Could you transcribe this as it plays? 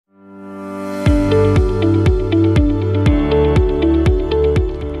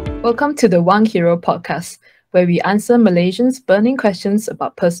Welcome to the WangHiro podcast, where we answer Malaysians' burning questions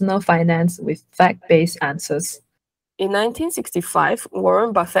about personal finance with fact-based answers. In 1965,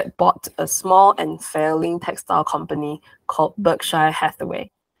 Warren Buffett bought a small and failing textile company called Berkshire Hathaway.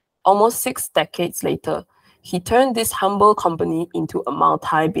 Almost 6 decades later, he turned this humble company into a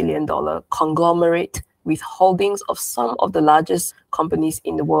multi-billion-dollar conglomerate with holdings of some of the largest companies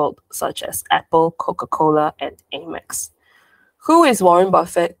in the world, such as Apple, Coca-Cola, and Amex. Who is Warren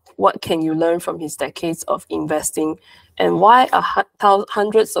Buffett? What can you learn from his decades of investing? And why are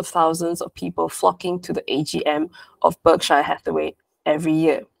hundreds of thousands of people flocking to the AGM of Berkshire Hathaway every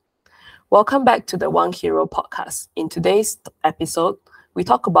year? Welcome back to the WangHiro podcast. In today's episode, we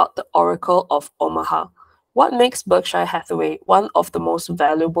talk about the Oracle of Omaha. What makes Berkshire Hathaway one of the most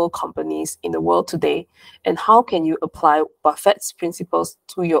valuable companies in the world today? And how can you apply Buffett's principles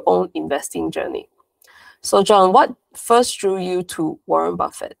to your own investing journey? So, John, what first drew you to Warren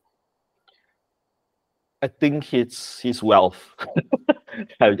Buffett? I think it's his wealth.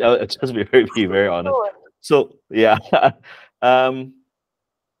 I'll just be very honest. So yeah,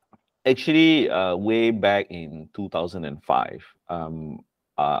 actually, way back in 2005,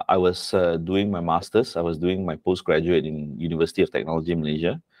 I was doing my master's. I was doing my postgraduate in University of Technology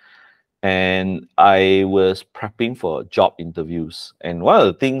Malaysia, and I was prepping for job interviews. And one of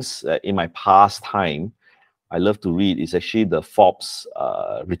the things in my past time I love to read is actually the Forbes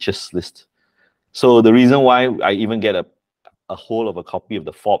richest list. So the reason why I even get a hold of a copy of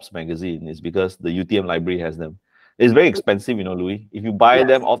the Forbes magazine is because the UTM library has them. It's very expensive, you know, Louis. If you buy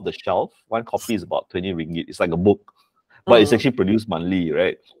them off the shelf, one copy is about 20 ringgit. It's like a book, but it's actually produced monthly,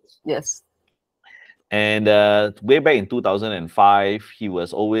 right? Yes. And way back in 2005, he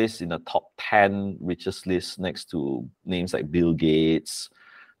was always in the top 10 richest list next to names like Bill Gates.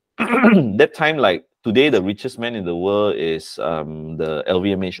 That time, like today, the richest man in the world is the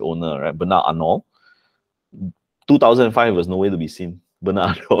LVMH owner, right? Bernard Arnault. 2005 was nowhere to be seen.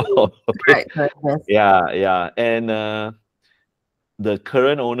 Bernard Arnault. Okay? Right. Yes. Yeah. And the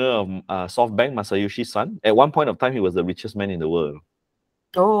current owner of SoftBank, Masayoshi Son, at one point of time, he was the richest man in the world.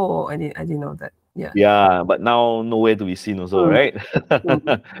 Oh, I didn't know that. Yeah. Yeah, but now nowhere to be seen also, right?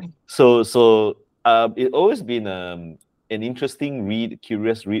 So it always been an interesting read,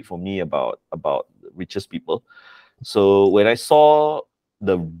 curious read for me about richest people. So when I saw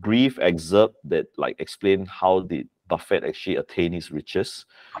the brief excerpt that like explained how did Buffett actually attain his riches,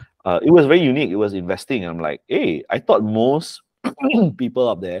 it was very unique. It was investing. I'm like, hey, I thought most people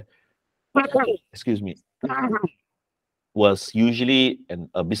up there, excuse me, was usually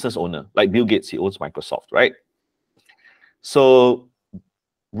a business owner. Like Bill Gates, he owns Microsoft, right? So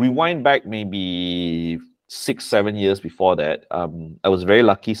rewind back maybe 6-7 years before that, I was very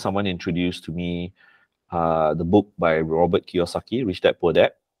lucky. Someone introduced to me the book by Robert Kiyosaki, Rich Dad Poor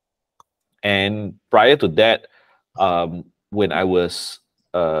Dad. And prior to that, when I was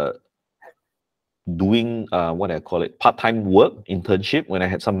doing what I call it, part-time work, internship, when I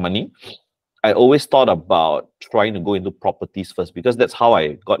had some money, I always thought about trying to go into properties first because that's how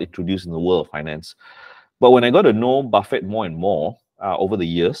I got introduced in the world of finance. But when I got to know Buffett more and more over the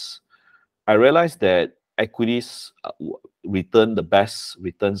years, I realized that equities return the best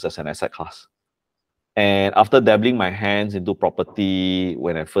returns as an asset class. And after dabbling my hands into property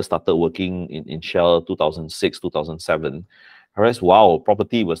when I first started working in Shell 2006, 2007, I realized, wow,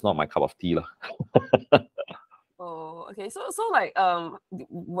 property was not my cup of tea. Oh, okay. So like,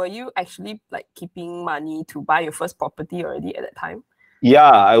 were you actually like keeping money to buy your first property already at that time?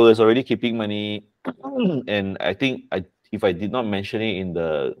 Yeah, I was already keeping money. And I think if I did not mention it in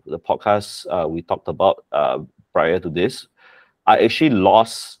the podcast we talked about prior to this, I actually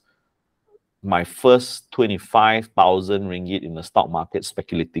lost my first 25,000 ringgit in the stock market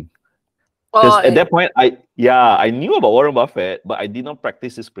speculating. Because at that point, I knew about Warren Buffett, but I did not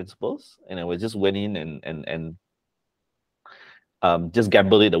practice his principles, and I just went in and just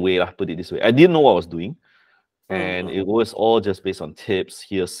gambled it away. Put it this way, I didn't know what I was doing, and it was all just based on tips,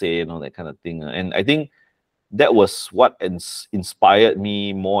 hearsay, and all that kind of thing. And I think that was what inspired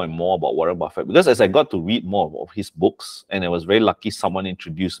me more and more about Warren Buffett, because as I got to read more of his books, and I was very lucky someone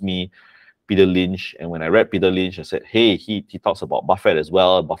introduced me Peter Lynch, and when I read Peter Lynch, I said, hey, he talks about Buffett as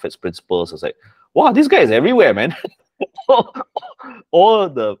well, Buffett's principles. I was like, wow, this guy is everywhere, man. All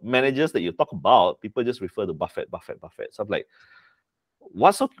the managers that you talk about, people just refer to Buffett. So I'm like,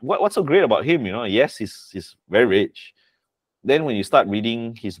 what's so great about him? You know, yes, he's very rich. Then when you start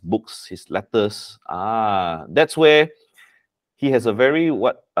reading his books, his letters, that's where he has a very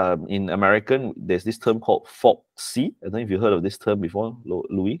in American, there's this term called folksy. I don't know if you heard of this term before,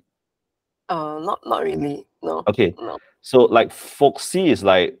 Louis. Not really. No. Okay. No. So like folksy is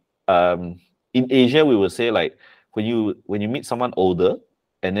like in Asia, we would say like when you meet someone older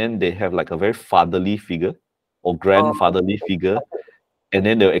and then they have like a very fatherly figure or grandfatherly figure, and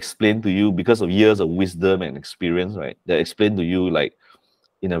then they'll explain to you because of years of wisdom and experience, right? They'll explain to you like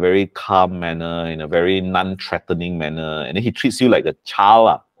in a very calm manner, in a very non-threatening manner, and then he treats you like a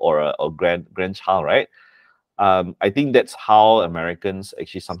child or a grandchild, right? I think that's how Americans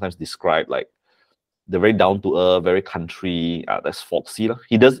actually sometimes describe like they're very down to earth, very country. That's folksy.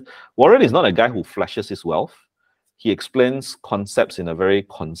 Warren is not a guy who flashes his wealth. He explains concepts in a very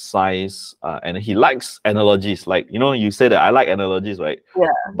concise, and he likes analogies. Like, you know, you say that I like analogies, right? Yeah.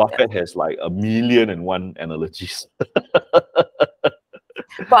 Buffett has like 1,000,001 analogies.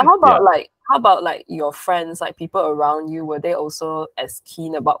 But how about like your friends, like people around you? Were they also as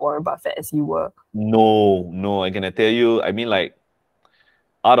keen about Warren Buffett as you were? No, I can tell you. I mean, like,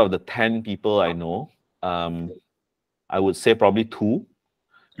 out of the 10 people I know, I would say probably 2.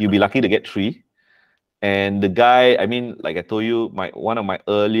 You'll be lucky to get 3. And the guy, I mean, like I told you, one of my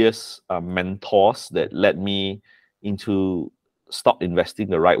earliest mentors that led me into stock investing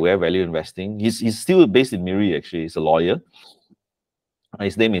the right way, value investing. He's still based in Miri, actually. He's a lawyer.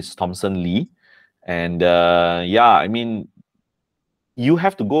 His name is Thompson Lee. And yeah, I mean, you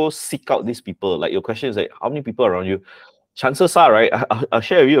have to go seek out these people. Like your question is like, how many people around you? Chances are, right? I'll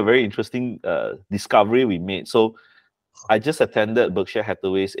share with you a very interesting discovery we made. So I just attended Berkshire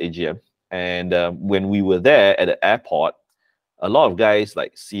Hathaway's AGM. And when we were there at the airport, a lot of guys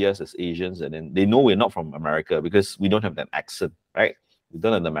like see us as Asians, and then they know we're not from America because we don't have that accent, right? We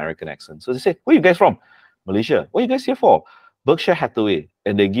don't have the American accent. So they say, where are you guys from? Malaysia. What are you guys here for? Berkshire Hathaway.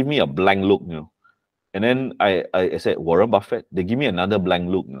 And they give me a blank look, you know. And then I said, Warren Buffett. They give me another blank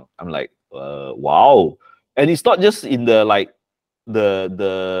look, you know. I'm like, wow. And it's not just in the like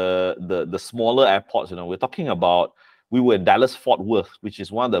the smaller airports, you know. We're talking about, we were in Dallas Fort Worth, which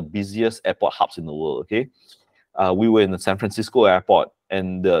is one of the busiest airport hubs in the world. Okay, we were in the San Francisco airport,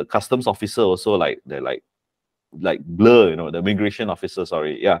 and the customs officer also they're like blur, you know, the immigration officer.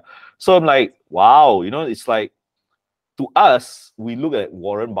 Sorry, yeah. So I'm like, wow, you know, it's like to us, we look at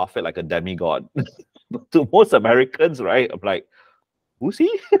Warren Buffett like a demigod. To most Americans, right? I'm like, who's he?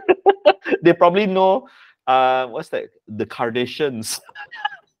 They probably know what's that? The Kardashians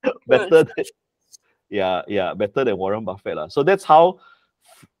better than, yeah, better than Warren Buffett. So that's how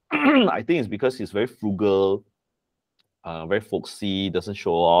I think it's because he's very frugal, very folksy, doesn't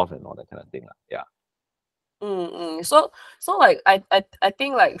show off and all that kind of thing. Yeah. So like I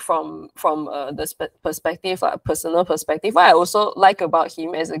think like from the perspective, like personal perspective, what I also like about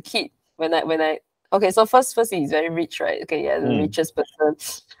him as a kid, when I okay, so first he's very rich, right? Okay, yeah, the richest person.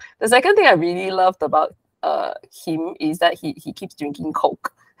 The second thing I really loved about him is that he keeps drinking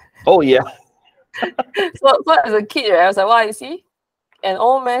Coke. Oh yeah. So as a kid, right, I was like, wow, you see, an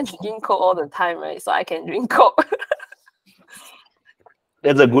old man drinking Coke all the time, right? So I can drink Coke.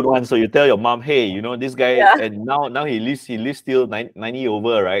 That's a good one. So you tell your mom, hey, you know, this guy, and now he lives still 90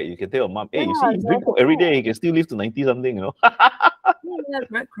 over, right? You can tell your mom, hey, you see, he drink Coke every day, he can still live to 90 something, you know.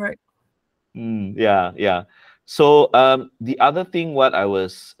 Yeah, correct. Yeah. So the other thing what I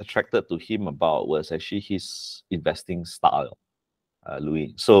was attracted to him about was actually his investing style,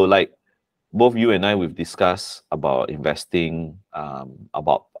 Louis. So like both you and I, we've discussed about investing,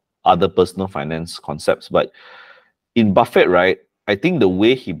 about other personal finance concepts, but in Buffett, right, I think the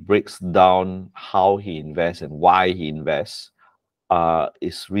way he breaks down how he invests and why he invests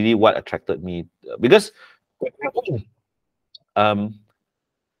is really what attracted me, because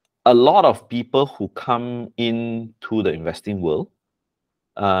a lot of people who come into the investing world,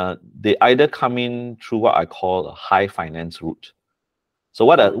 they either come in through what I call a high finance route. So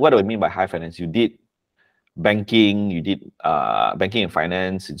what do I mean by high finance? You did banking, you did banking and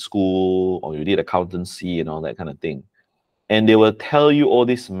finance in school, or you did accountancy and all that kind of thing. And they will tell you all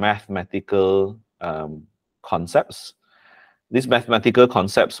these mathematical concepts. These mathematical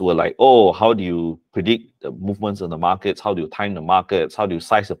concepts were like, oh, how do you predict the movements of the markets? How do you time the markets? How do you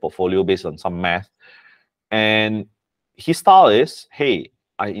size a portfolio based on some math? And his style is, hey,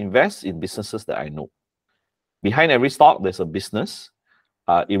 I invest in businesses that I know. Behind every stock, there's a business.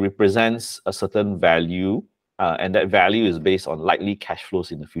 It represents a certain value, and that value is based on likely cash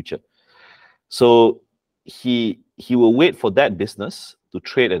flows in the future. So he will wait for that business to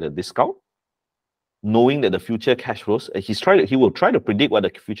trade at a discount, knowing that the future cash flows, he will try to predict what the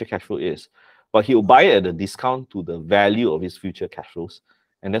future cash flow is, but he will buy it at a discount to the value of his future cash flows.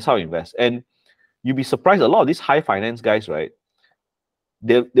 And that's how he invests. And you'd be surprised, a lot of these high finance guys, right,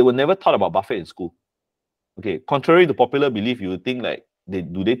 they were never taught about Buffett in school. Okay, contrary to popular belief, you would think like,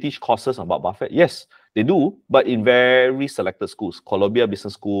 do they teach courses about Buffett? Yes, They do, but in very selected schools. Columbia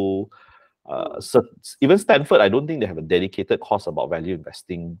Business School, so even Stanford, I don't think they have a dedicated course about value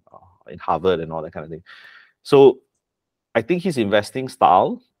investing in Harvard and all that kind of thing. So I think his investing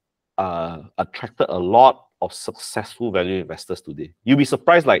style attracted a lot of successful value investors today. You'll be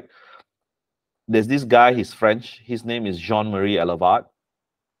surprised, like, there's this guy, he's French, his name is Jean-Marie Elevard.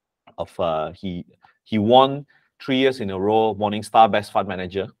 He won 3 years in a row Morningstar Best Fund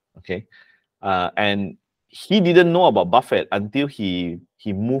Manager, okay? And he didn't know about Buffett until he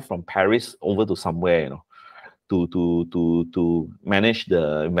moved from Paris over to somewhere, you know, to manage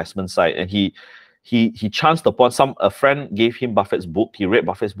the investment side. And he chanced upon a friend gave him Buffett's book. He read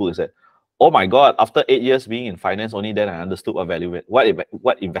Buffett's book and said, "Oh my God, after 8 years being in finance, only then I understood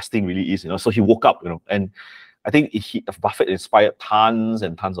what investing really is, you know." So he woke up, you know, and I think Buffett inspired tons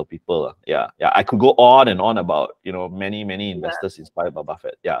and tons of people. Yeah. I could go on and on about, you know, many investors inspired by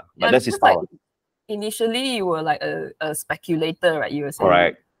Buffett. Yeah, but that's his style. Like, initially, you were like a speculator, right? You were saying,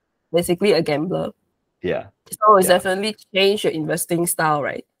 correct, basically a gambler. Yeah. So it's definitely changed your investing style,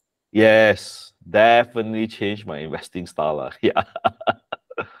 right? Yes, definitely changed my investing style. Yeah.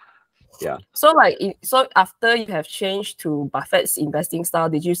 Yeah. So so after you have changed to Buffett's investing style,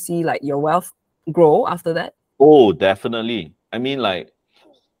 did you see like your wealth grow after that? Oh, definitely. I mean, like,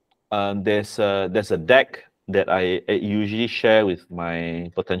 there's a deck that I usually share with my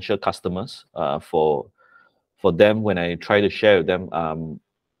potential customers for them when I try to share with them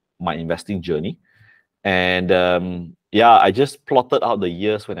my investing journey. And yeah, I just plotted out the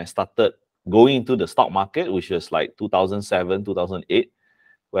years when I started going into the stock market, which was like 2007, 2008,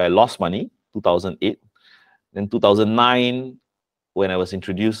 where I lost money, 2008. Then 2009, when I was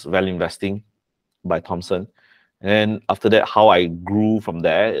introduced value investing by Thompson. And after that, how I grew from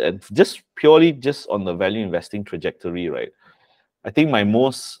there, and just purely on the value investing trajectory, right? I think my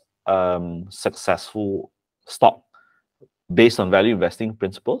most successful stock based on value investing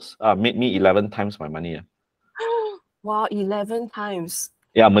principles made me 11 times my money. Wow, 11 times.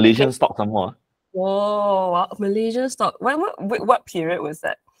 Yeah, Malaysian stock some more. Whoa, wow. Malaysian stock. What period was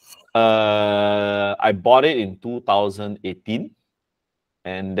that? I bought it in 2018.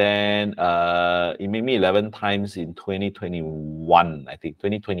 And then it made me 11 times in 2021, I think.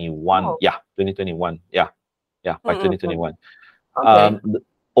 2021. Oh. Yeah, 2021. Yeah, by 2021. Okay.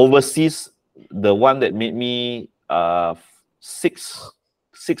 Overseas, the one that made me six,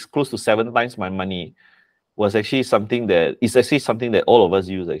 close to 7 times my money was actually something that all of us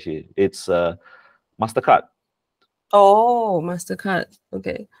use, actually. It's MasterCard. Oh, MasterCard.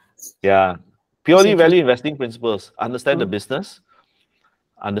 Okay. Yeah. Purely value investing principles. Understand the business.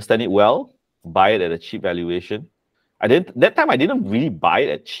 Understand it well, buy it at a cheap valuation. That time I didn't really buy it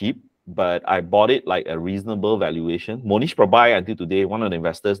at cheap, but I bought it like a reasonable valuation. Monish Prabhai, until today, one of the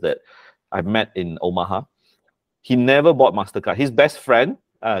investors that I met in Omaha, he never bought MasterCard. His best friend,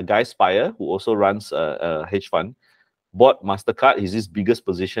 Guy Spire, who also runs a hedge fund, bought MasterCard. He's his biggest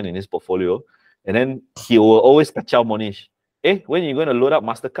position in his portfolio. And then he will always catch out Monish. When are you going to load up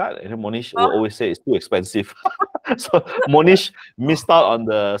MasterCard? And then Monish will always say it's too expensive. So Monish missed out on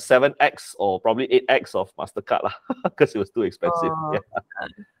the 7x or probably 8x of MasterCard because it was too expensive.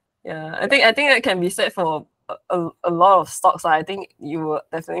 Yeah. I think that can be said for a lot of stocks. I think you will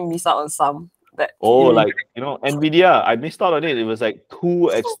definitely miss out on some. Like, you know, Nvidia, I missed out on it. It was like too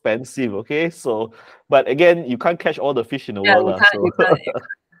expensive. Okay, so but again, you can't catch all the fish in the world.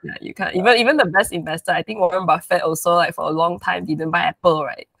 You can't. Even the best investor, I think Warren Buffett also, like, for a long time didn't buy Apple,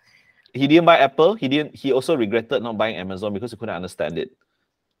 right? He didn't buy Apple. He also regretted not buying Amazon because he couldn't understand it.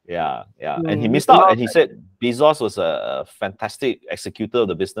 Yeah. And he missed out. And he said Bezos was a fantastic executor of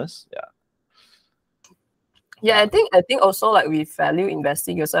the business. Yeah, I think also, like, with value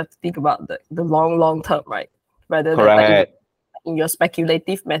investing, you also have to think about the long term, right? Rather than like in your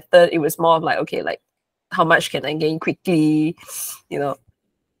speculative method, it was more of like, okay, like, how much can I gain quickly, you know?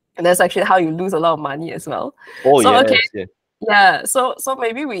 And that's actually how you lose a lot of money as well. Yeah. So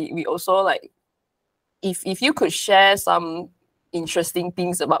maybe we also, like, if you could share some interesting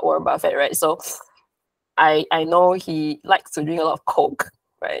things about Warren Buffett, right? So I know he likes to drink a lot of Coke,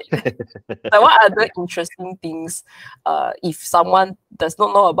 right? So what other interesting things, if someone does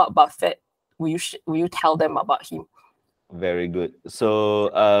not know about Buffett, will you tell them about him? Very good.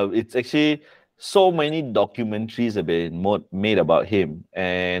 So it's actually so many documentaries have been made about him,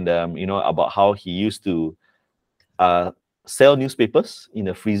 and you know, about how he used to sell newspapers in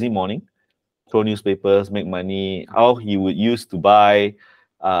the freezing morning, throw newspapers, make money. How he would use to buy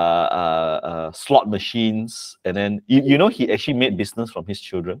slot machines, and then you know, he actually made business from his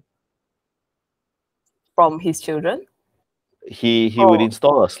children. From his children? He would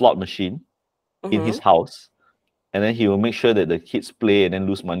install a slot machine, in his house, and then he will make sure that the kids play and then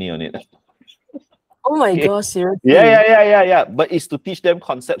lose money on it. Oh my Okay. gosh, seriously? Yeah. But it's to teach them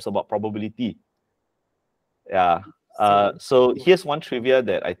concepts about probability. Yeah. So here's one trivia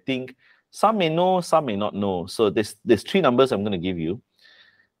that I think some may know, some may not know. So there's three numbers I'm going to give you: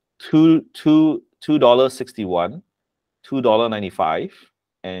 $2.61, $2.95,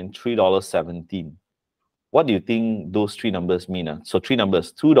 and $3.17. What do you think those three numbers mean? So three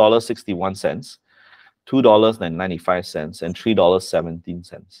numbers: $2.61, $2.95, and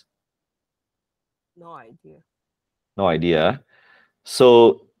 $3.17. No idea. No idea.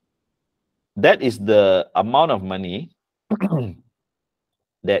 So that is the amount of money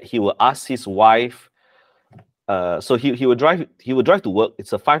that he will ask his wife. So he would drive to work.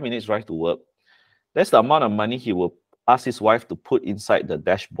 It's a 5 minutes drive to work. That's the amount of money he will ask his wife to put inside the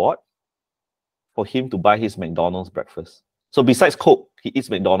dashboard for him to buy his McDonald's breakfast. So besides Coke, he eats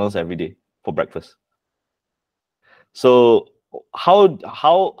McDonald's every day for breakfast. So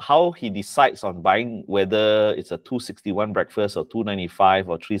how he decides on buying, whether it's a 261 breakfast or 295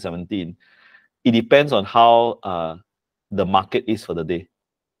 or 317, it depends on how the market is for the day.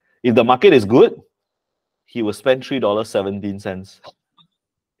 If the market is good, he will spend $3.17.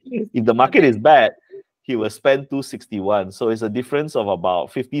 If the market is bad, he will spend 261. So it's a difference of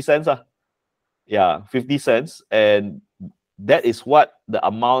about 50 cents. Yeah, 50 cents. And that is what the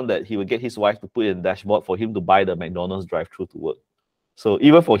amount that he will get his wife to put in the dashboard for him to buy the McDonald's drive-thru to work. So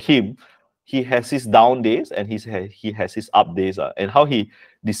even for him, he has his down days and he has his up days. And how he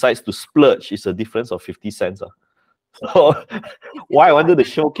decides to splurge is a difference of 50 cents. So why I wanted to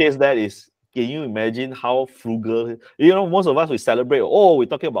showcase that is, can you imagine how frugal? You know, most of us, we celebrate, oh, we're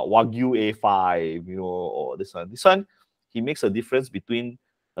talking about Wagyu A5, you know, or this one. This one, he makes a difference between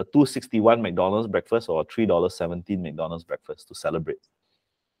a $2.61 McDonald's breakfast or a $3.17 McDonald's breakfast to celebrate.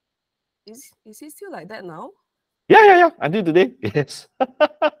 Is he still like that now? Yeah. Until today, yes.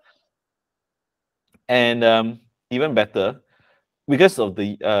 And even better, because of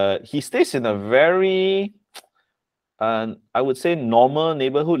the he stays in a very I would say normal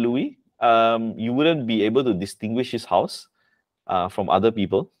neighborhood, Louis. You wouldn't be able to distinguish his house from other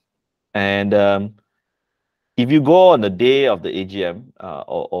people. And if you go on the day of the AGM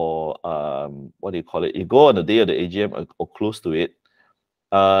or what do you call it? You go on the day of the AGM or close to it,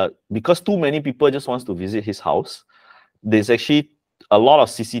 because too many people just wants to visit his house, there's actually a lot of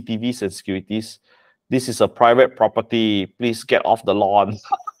CCTVs and securities. This is a private property. Please get off the lawn.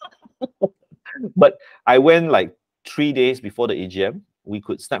 But I went like 3 days before the AGM. We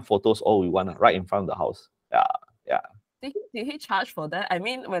could snap photos all we want right in front of the house. Yeah. Did he charge for that? I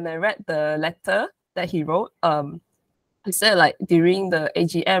mean, when I read the letter that he wrote, he said like during the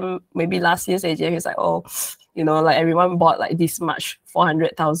AGM, maybe last year's AGM, he's like, oh, you know, like everyone bought like this much,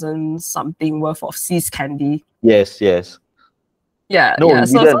 400,000 something worth of See's candy. Yes. Yeah, no, yeah.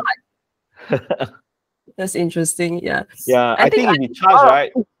 So like, that's interesting. Yeah. Yeah, I think if you charge,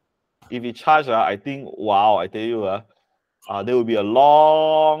 right? If you charge, I think, wow, I tell you, there will be a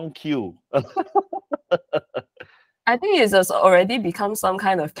long queue. I think it's just already become some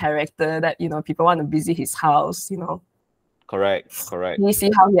kind of character that, you know, people want to visit his house, you know. Correct. You see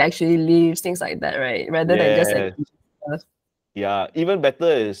how he actually lives, things like that, right? Rather than just yeah, even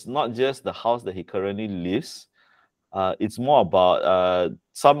better is not just the house that he currently lives. It's more about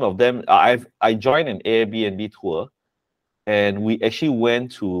some of them. I joined an Airbnb tour, and we actually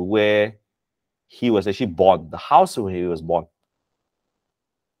went to where he was actually born, the house where he was born.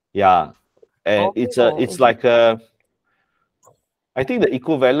 Yeah, and it's like I think the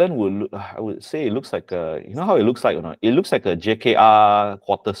equivalent I would say it looks like you know how it looks like or not? It looks like a JKR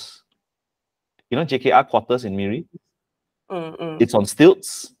quarters. You know JKR quarters in Miri? It's on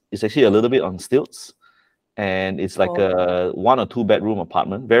stilts. It's actually a little bit on stilts. And it's like a 1 or 2 bedroom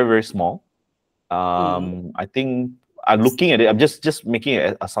apartment, very, very small. I think I'm looking at it, I'm just making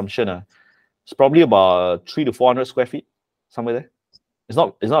an assumption. It's probably about 300 to 400 square feet, somewhere there. It's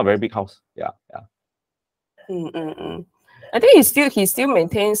not a very big house. Yeah. I think he still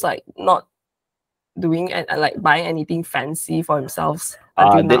maintains like not doing and like buying anything fancy for himself.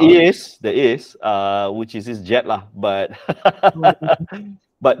 There is, which is his jet lah, but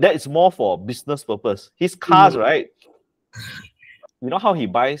but that is more for business purpose. His cars, right? You know how he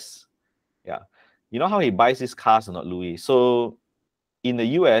buys, you know how he buys his cars or not, Louis? So in the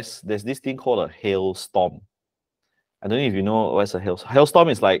US, there's this thing called a hailstorm. I don't know if you know what's a hailstorm. Hailstorm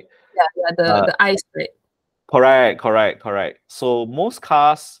is like the ice, right? Correct. So most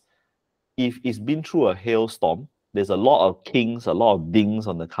cars, if it's been through a hailstorm, there's a lot of kings, a lot of dings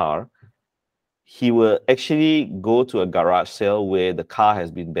on the car. he will actually go to a garage sale where the car has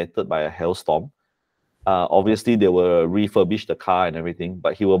been battered by a hailstorm. Obviously, they will refurbish the car and everything,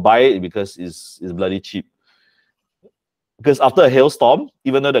 but he will buy it because it's bloody cheap. Because after a hailstorm,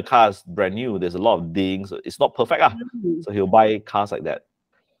 even though the car is brand new, there's a lot of dings. It's not perfect. So he'll buy cars like that.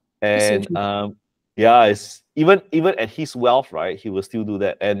 And yeah, it's even at his wealth, right? He will still do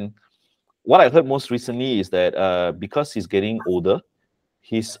that. And what I heard most recently is that because he's getting older,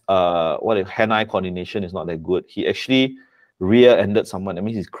 his hand-eye coordination is not that good. He actually rear-ended someone. That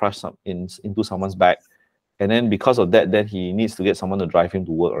means he's crushed into someone's back. And then because of that, then he needs to get someone to drive him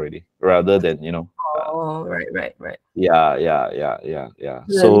to work already, rather than, you know. Right. Yeah.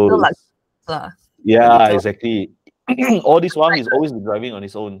 So yeah, exactly. All this while he's always been driving on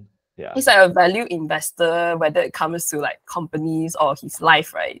his own. Yeah. He's like a value investor, whether it comes to like companies or his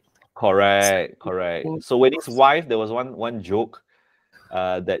life, right? Correct. So when his wife, there was one joke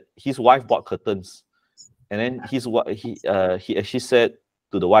that his wife bought curtains, and then he actually said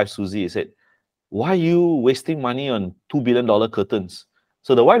to the wife Susie, he said, "Why are you wasting money on $2 billion curtains?"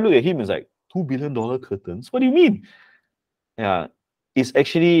 So the wife looked at him and was like, $2 billion curtains? What do you mean? Yeah, it's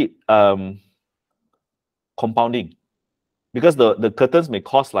actually compounding, because the curtains may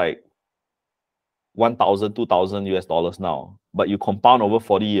cost like 1,000, 2,000 US dollars now, but you compound over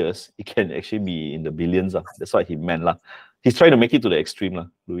 40 years, it can actually be in the billions. That's what he meant. He's trying to make it to the extreme,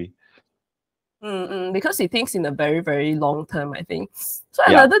 Louis. Because he thinks in a very, very long term, I think. So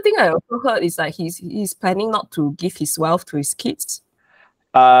another thing I also heard is that he's planning not to give his wealth to his kids.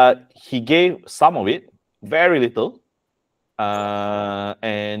 He gave some of it, very little.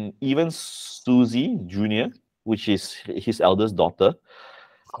 And even Susie Jr., which is his eldest daughter,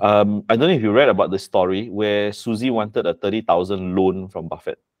 I don't know if you read about the story where Susie wanted a 30,000 loan from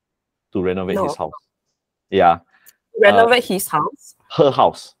Buffett to renovate his house. Yeah. Renovate his house? Her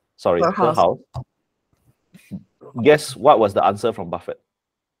house. Sorry, her house. Guess what was the answer from Buffett?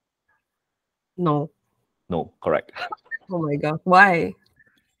 No, correct. Oh my God, why?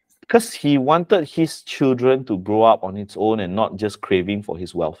 Because he wanted his children to grow up on its own and not just craving for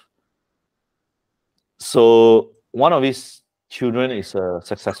his wealth. So one of his children is a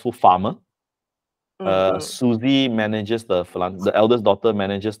successful farmer. Susie manages the eldest daughter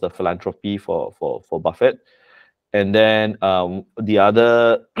manages the philanthropy for Buffett. And then the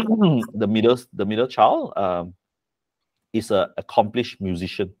other, the middle child is an accomplished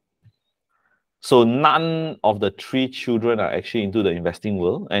musician. So none of the three children are actually into the investing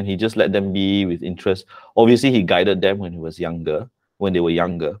world, and he just let them be with interest. Obviously, he guided them when they were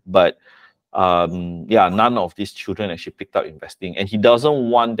younger. But none of these children actually picked up investing, and he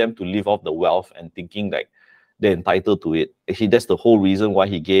doesn't want them to live off the wealth and thinking like they're entitled to it. Actually, that's the whole reason why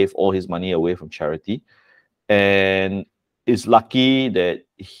he gave all his money away from charity. And it's lucky that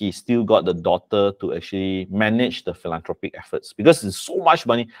he still got the daughter to actually manage the philanthropic efforts, because it's so much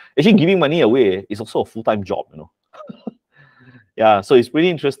money. Actually, giving money away is also a full-time job, you know. Yeah, so it's pretty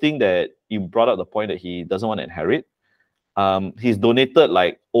interesting that you brought up the point that he doesn't want to inherit. He's donated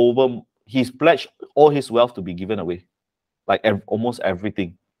he's pledged all his wealth to be given away, like almost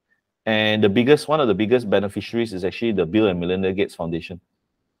everything. And one of the biggest beneficiaries is actually the Bill and Melinda Gates Foundation.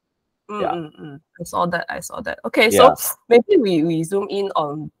 I saw that. Okay, so maybe we zoom in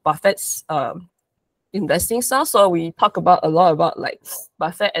on Buffett's investing style. So we talk a lot about like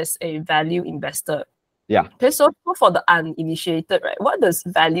Buffett as a value investor. Yeah. Okay, so for the uninitiated, right, what does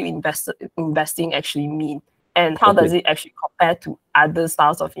value investing actually mean? And how does it actually compare to other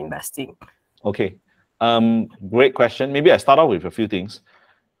styles of investing? Okay. Great question. Maybe I start off with a few things.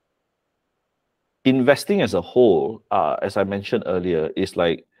 Investing as a whole, as I mentioned earlier, is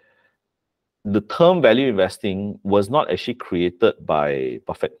like the term value investing was not actually created by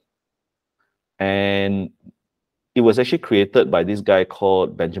Buffett. And it was actually created by this guy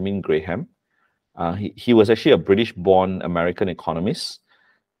called Benjamin Graham. He was actually a British-born American economist.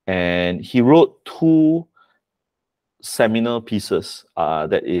 And he wrote two seminal pieces.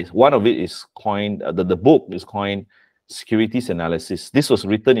 One of it is coined, the book is coined Securities Analysis. This was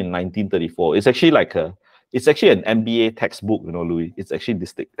written in 1934. It's actually an MBA textbook, you know, Louis. It's actually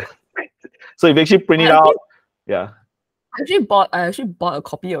this thick. So if you actually print it out, yeah. I actually bought a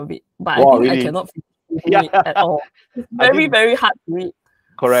copy of it, but Wow, I think really? I cannot read it at all. It's very hard to read.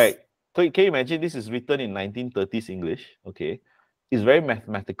 Correct. So can you imagine, this is written in 1930s English, okay? It's very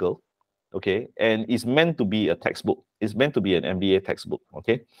mathematical, okay? And it's meant to be a textbook. It's meant to be an MBA textbook,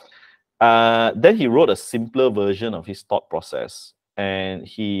 okay? Then he wrote a simpler version of his thought process. And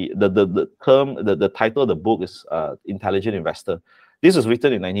the title of the book is Intelligent Investor. This was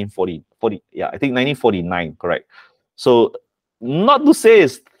written in 1949, correct? So not to say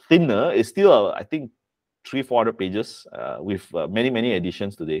it's thinner. It's still, I think, 300-400 pages with many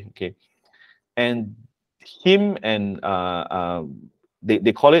editions today. Okay, and him and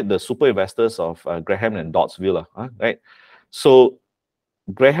they call it the super investors of Graham and Dodd's villa, right? So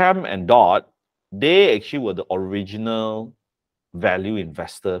Graham and Dodd, they actually were the original value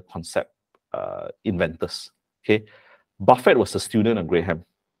investor concept inventors. Okay, Buffett was a student of Graham.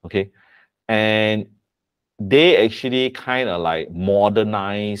 Okay, and they actually kind of like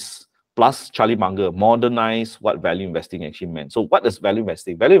modernize, plus Charlie Munger, modernize what value investing actually meant. So what is value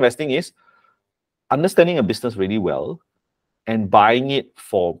investing? Value investing is understanding a business really well and buying it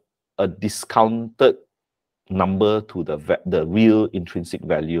for a discounted number to the real intrinsic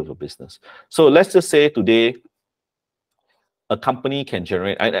value of a business. So let's just say today, a company can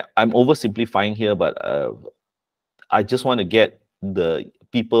generate, I'm oversimplifying here, but I just want to get the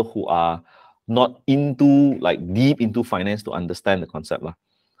people who are not into, like deep into finance to understand the concept.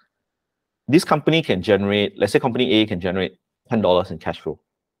 This company can generate, let's say company A can generate $10 in cash flow,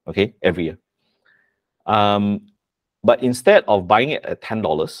 okay, every year. But instead of buying it at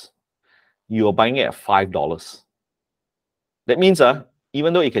 $10, you're buying it at $5. That means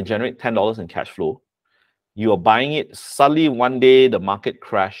even though it can generate $10 in cash flow, you are buying it, suddenly one day the market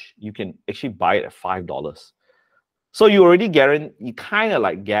crash, you can actually buy it at $5. So you already you kind of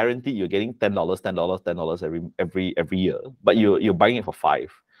like guaranteed you're getting $10 every year, but you're buying it for $5.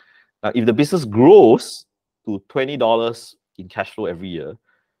 Now, if the business grows to $20 in cash flow every year,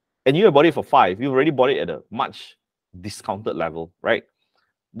 and you have bought it for $5, you've already bought it at a much discounted level, right?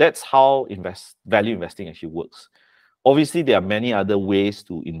 That's how value investing actually works. Obviously, there are many other ways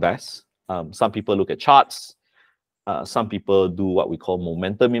to invest. Some people look at charts. Some people do what we call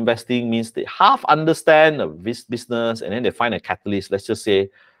momentum investing, means they half understand this business and then they find a catalyst. Let's just say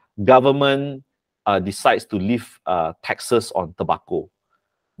government decides to lift taxes on tobacco,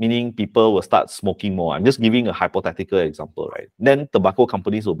 meaning people will start smoking more. I'm just giving a hypothetical example, right? Then tobacco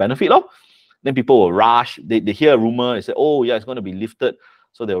companies will benefit. Then people will rush. They hear a rumor, they say, oh yeah, it's going to be lifted.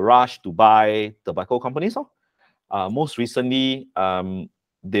 So they'll rush to buy tobacco companies. Most recently,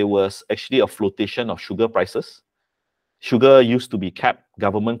 there was actually a flotation of sugar prices. Sugar used to be capped,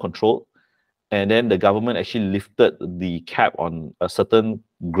 government controlled, and then the government actually lifted the cap on a certain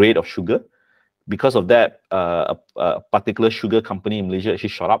grade of sugar. Because of that, a particular sugar company in Malaysia actually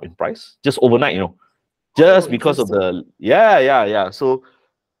shot up in price just overnight, just because of the, yeah. So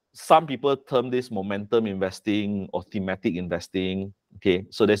some people term this momentum investing or thematic investing. Okay,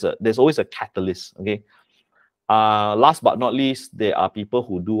 so there's always a catalyst. Okay, last but not least, there are people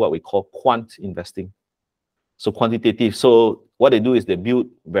who do what we call quant investing. So quantitative. So what they do is they build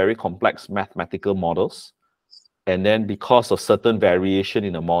very complex mathematical models. And then because of certain variation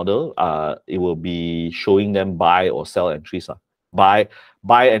in the model, it will be showing them buy or sell entries. Buy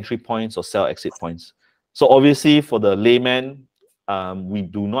entry points or sell exit points. So obviously for the layman, we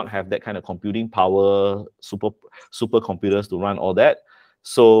do not have that kind of computing power, supercomputers to run all that.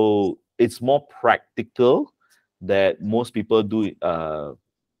 So it's more practical that most people do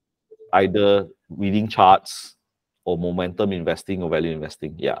either reading charts or momentum investing or value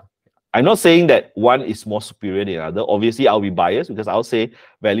investing. Yeah. I'm not saying that one is more superior than the other. Obviously, I'll be biased because I'll say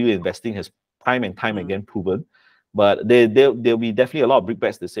value investing has time and time again proven. But there'll be definitely a lot of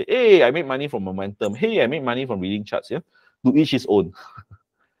brickbats that say, hey, I make money from momentum. Hey, I make money from reading charts. Yeah, to each his own.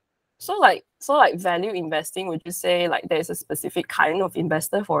 So like value investing, would you say like there's a specific kind of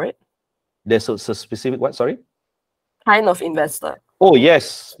investor for it? There's a specific what? Sorry? Kind of investor. Oh,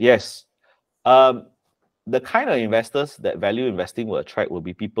 yes. The kind of investors that value investing will attract will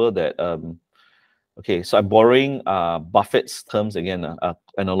be people that, okay, so I'm borrowing Buffett's terms again,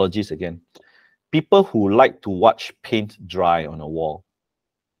 analogies again. People who like to watch paint dry on a wall.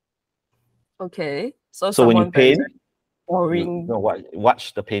 Okay. So when you paint, boring.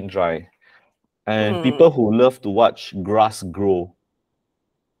 watch the paint dry. And people who love to watch grass grow.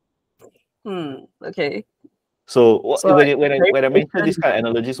 Okay. So when I mention these kind of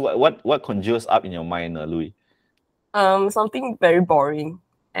analogies, what conjures up in your mind, Louis? Something very boring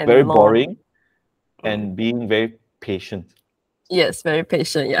and very long. boring, and being very patient. Yes, very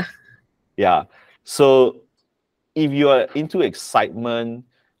patient. Yeah. Yeah. So if you are into excitement,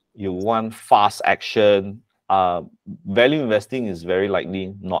 you want fast action, value investing is very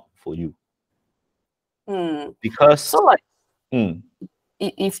likely not for you. Because so like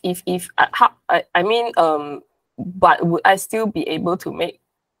but would I still be able to make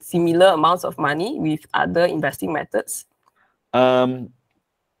similar amounts of money with other investing methods? So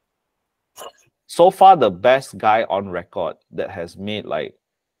far, the best guy on record that has made like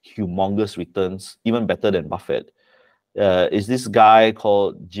humongous returns, even better than Buffett, is this guy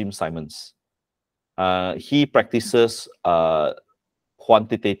called Jim Simons. He practices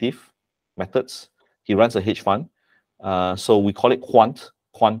quantitative methods. He runs a hedge fund. So we call it quant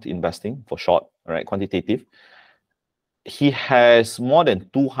investing for short, right? Quantitative. He has more than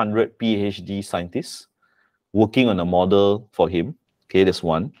 200 PhD scientists working on a model for him. Okay, that's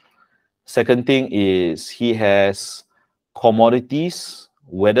one. Second thing is he has commodities,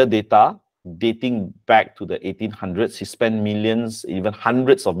 weather data dating back to the 1800s. He spent millions, even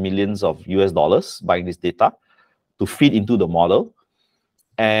hundreds of millions of US dollars buying this data to feed into the model.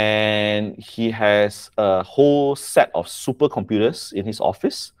 And he has a whole set of supercomputers in his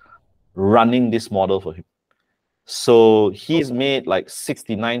office running this model for him. So he's made like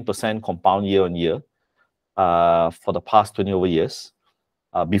 69% compound year on year for the past 20 over years.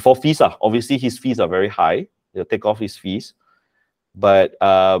 Before fees are, obviously his fees are very high. They'll take off his fees. But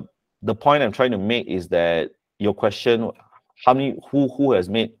the point I'm trying to make is that your question, who has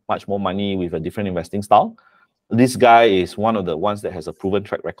made much more money with a different investing style? This guy is one of the ones that has a proven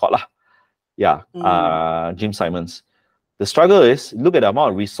track record lah. Yeah, Jim Simons. The struggle is, look at the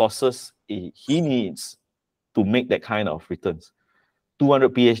amount of resources he needs to make that kind of returns.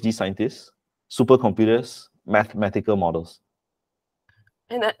 200 PhD scientists, supercomputers, mathematical models.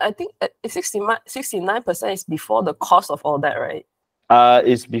 And I think 69% is before the cost of all that, right?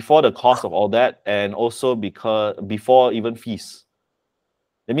 It's before the cost of all that, and also before even fees.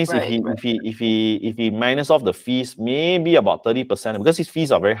 That means if he minus off the fees, maybe about 30%, because his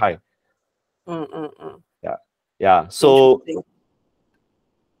fees are very high. Yeah. So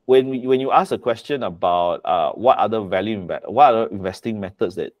when you ask a question about what other investing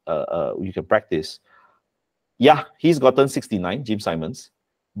methods that you can practice, yeah, he's gotten 69, Jim Simons,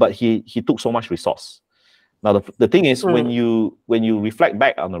 but he took so much resource. Now the thing is, when you reflect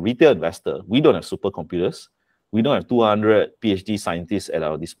back on a retail investor, we don't have supercomputers. We don't have 200 PhD scientists at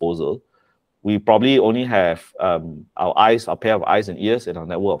our disposal. We probably only have our pair of eyes and ears, and our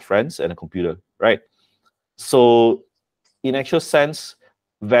network of friends and a computer, right? So in actual sense,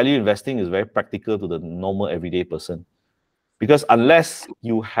 value investing is very practical to the normal everyday person. Because unless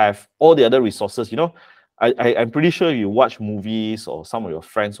you have all the other resources, I'm pretty sure you watch movies or some of your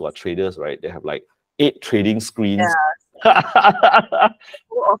friends who are traders, right? They have like 8 trading screens. Yeah.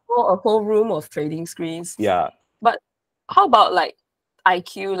 a whole room of trading screens. Yeah. But how about like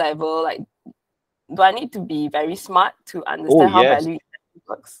IQ level? Like, do I need to be very smart to understand how value investing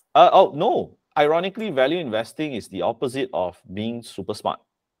works? No. Ironically, value investing is the opposite of being super smart.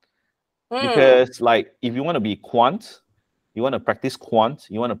 Because like if you want to be quant, you want to practice quant,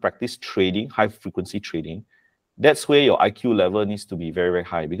 you want to practice trading, high frequency trading, that's where your IQ level needs to be very, very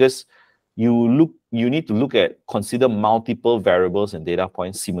high, because you need to consider multiple variables and data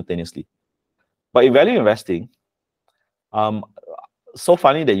points simultaneously. But in value investing, so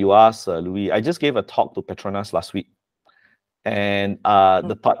funny that you asked, Louis. I just gave a talk to Petronas last week, and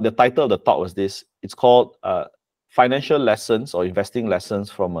the title of the talk was this. It's called Financial Lessons or Investing Lessons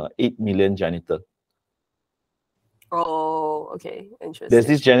from an 8 million janitor. Oh, okay, interesting. There's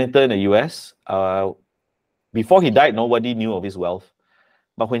this janitor in the US. Before he died, nobody knew of his wealth.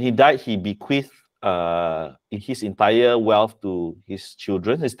 But when he died, he bequeathed his entire wealth to his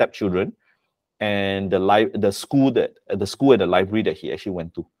children, his stepchildren, and the school and the library that he actually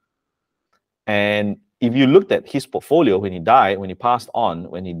went to. And if you looked at his portfolio when he died, when he passed on,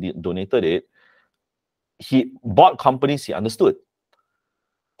 when he donated it, he bought companies he understood.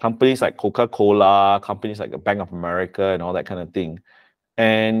 Companies like Coca-Cola, companies like the Bank of America, and all that kind of thing.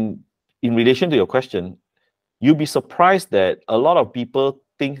 And in relation to your question, you'd be surprised that a lot of people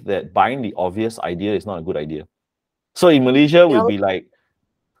think that buying the obvious idea is not a good idea. So in Malaysia, we'll be like,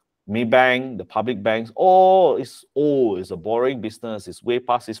 Maybank, the public banks, it's a boring business, it's way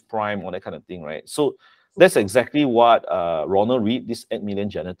past its prime, all that kind of thing, right? So that's exactly what Ronald Reed, this 8 million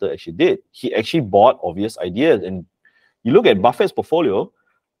janitor, actually did. He actually bought obvious ideas. And you look at Buffett's portfolio,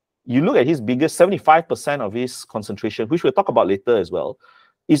 you look at his biggest 75% of his concentration, which we'll talk about later as well,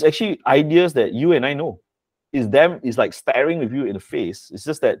 is actually ideas that you and I know. It's like staring with you in the face. It's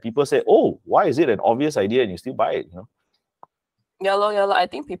just that people say, oh, why is it an obvious idea and you still buy it? Yeah, I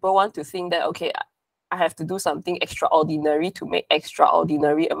think people want to think that, okay, I have to do something extraordinary to make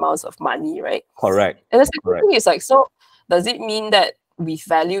extraordinary amounts of money, right? Correct. And the second thing is like, so does it mean that with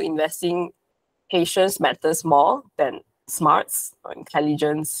value investing, patience matters more than smarts or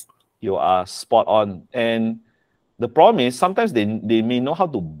intelligence? You are spot on. And the problem is sometimes they may know how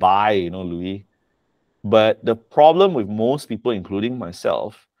to buy, Louis. But the problem with most people, including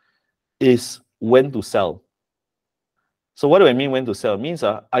myself, is when to sell. So what do I mean when to sell? It means,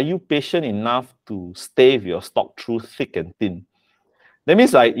 are you patient enough to stay with your stock through thick and thin? That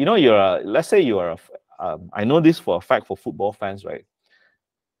means, like, you know, let's say you are I know this for a fact for football fans, right?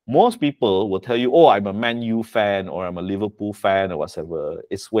 Most people will tell you, oh, I'm a Man U fan or I'm a Liverpool fan or whatever.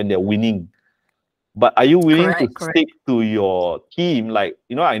 It's when they're winning. But are you willing to stick to your team? Like,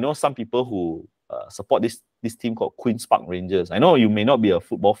 you know, I know some people who support this team called Queen's Park Rangers. I know you may not be a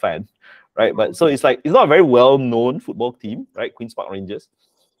football fan, right? But so it's like, it's not a very well-known football team, right? Queen's Park Rangers.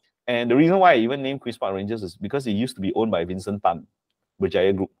 And the reason why I even named Queen's Park Rangers is because it used to be owned by Vincent Tan,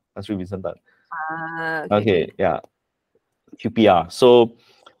 Berkshire Group. That's really Vincent Tan. Okay, yeah. QPR. So,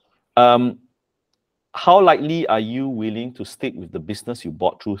 how likely are you willing to stick with the business you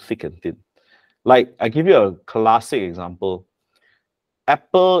bought through thick and thin? Like, I give you a classic example.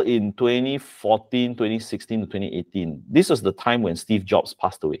 Apple in 2014, 2016 to 2018. This was the time when Steve Jobs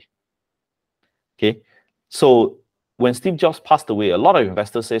passed away. Okay, so when Steve Jobs passed away, a lot of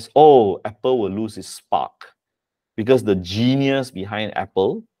investors says, oh, Apple will lose its spark because the genius behind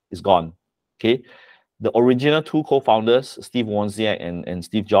Apple is gone. Okay, the original two co-founders, Steve Wozniak and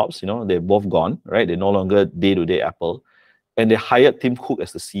Steve Jobs, you know, they're both gone, right? They're no longer day-to-day Apple. And they hired Tim Cook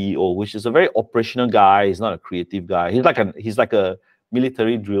as the CEO, which is a very operational guy. He's not a creative guy. He's like a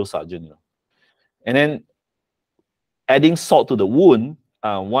military drill sergeant, you know. And then adding salt to the wound,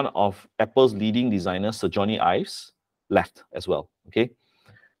 one of Apple's leading designers, Sir Johnny Ives, left as well. Okay,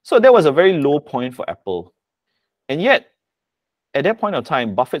 so that was a very low point for Apple. And yet, at that point of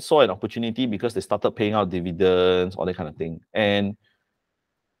time, Buffett saw an opportunity because they started paying out dividends, all that kind of thing. And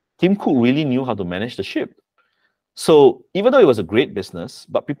Tim Cook really knew how to manage the ship. So even though it was a great business,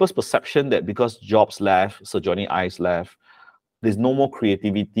 but people's perception that because Jobs left, Sir Johnny Ives left, there's no more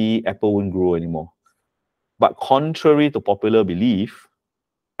creativity, Apple won't grow anymore. But contrary to popular belief,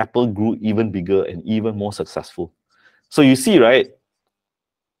 Apple grew even bigger and even more successful. So you see, right?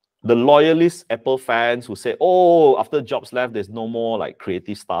 The loyalist Apple fans who say, oh, after Jobs left, there's no more like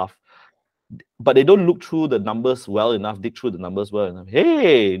creative stuff. But they don't look through the numbers well enough, dig through the numbers well enough.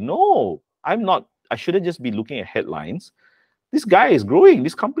 Hey, no, I shouldn't just be looking at headlines. This guy is growing.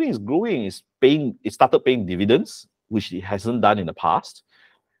 This company is growing. It started paying dividends, which it hasn't done in the past.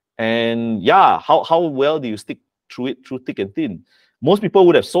 And yeah, how well do you stick through it through thick and thin? Most people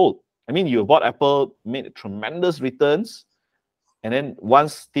would have sold. I mean, you bought Apple, made tremendous returns. And then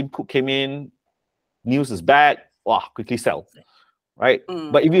once Tim Cook came in, news is bad, wow, quickly sell, right?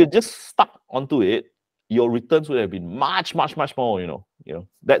 But if you just stuck onto it, your returns would have been much, much, much more, you know.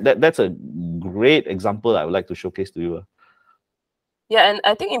 That's a great example I would like to showcase to you. Yeah, and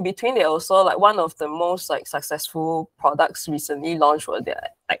I think in between they also, like, one of the most like successful products recently launched were their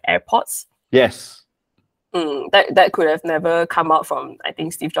like AirPods. Yes. That could have never come out from, I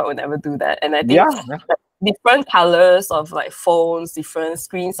think Steve Jobs would never do that. And I think different colors of like phones, different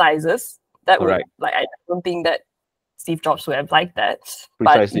screen sizes, that would, like, I don't think that Steve Jobs would have liked that.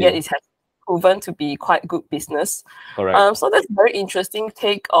 Precisely. But yet it has proven to be quite good business. Correct. So that's a very interesting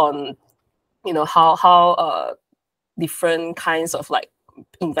take on, you know, how different kinds of like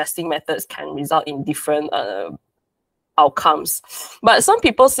investing methods can result in different outcomes. But some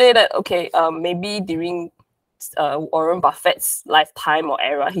people say that, okay, maybe during Warren Buffett's lifetime or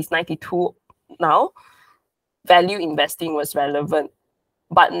era, he's 92 now, value investing was relevant.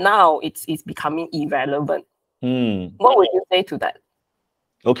 But now it's becoming irrelevant. What would you say to that?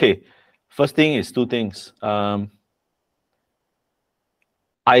 Okay. First thing is two things. I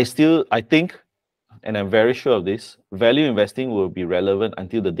think, and I'm very sure of this, value investing will be relevant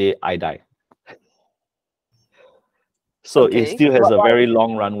until the day I die. So it still has a very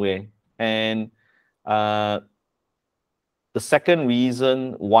long runway. And the second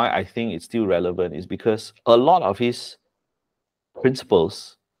reason why I think it's still relevant is because a lot of his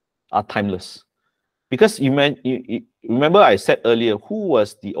principles are timeless. Because you remember I said earlier, who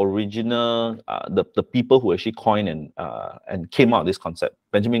was the original, the people who actually coined and came out with this concept?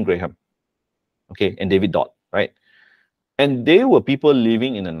 Benjamin Graham, okay, and David Dodd, right? And they were people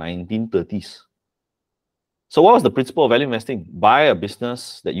living in the 1930s. So what was the principle of value investing? Buy a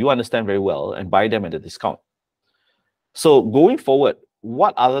business that you understand very well and buy them at a discount. So going forward,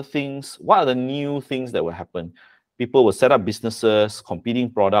 what are the new things that will happen? People will set up businesses, competing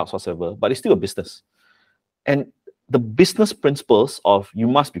products, whatever, but it's still a business. And the business principles of you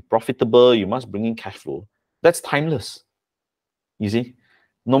must be profitable, you must bring in cash flow, that's timeless. You see?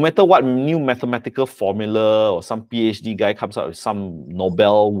 No matter what new mathematical formula or some PhD guy comes out with some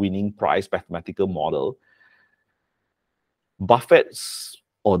Nobel winning prize mathematical model, Buffett's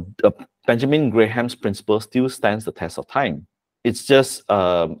or Benjamin Graham's principle still stands the test of time. it's just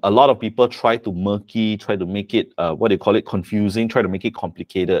a lot of people try to try to make it what they call it confusing, try to make it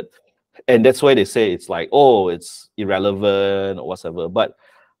complicated, and that's why they say it's like, oh, it's irrelevant or whatever. But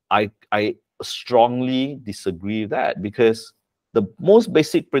I strongly disagree with that, because the most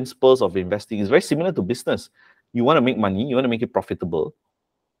basic principles of investing is very similar to business. You want to make money, you want to make it profitable,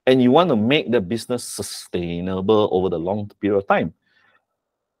 and you want to make the business sustainable over the long period of time.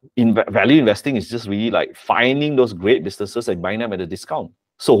 Value investing is just really like finding those great businesses and buying them at a discount.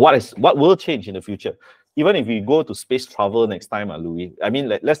 So what will change in the future? Even if we go to space travel next time, Louis, I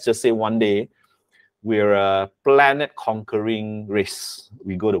mean, let's just say one day we're a planet-conquering race.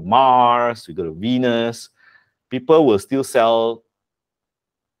 We go to Mars, we go to Venus. People will still sell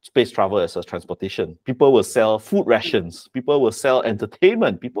space travel as a transportation. People will sell food rations. People will sell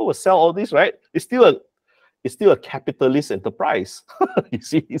entertainment. People will sell all this, right? It's still a capitalist enterprise. You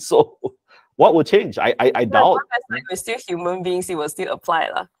see, so what will change? I doubt. Like we're still human beings, it will still apply,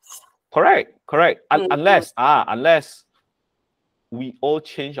 lah. Correct. Unless we all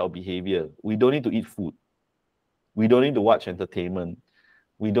change our behavior. We don't need to eat food. We don't need to watch entertainment.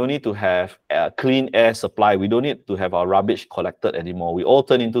 We don't need to have clean air supply. We don't need to have our rubbish collected anymore. We all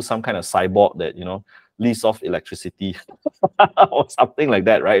turn into some kind of cyborg that, leaves off electricity or something like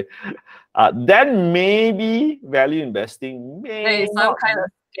that, right? Then maybe value investing may some kind of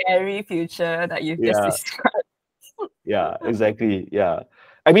scary future that you've just described. Yeah, exactly. Yeah.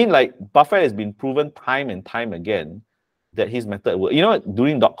 I mean, like, Buffett has been proven time and time again that his method works.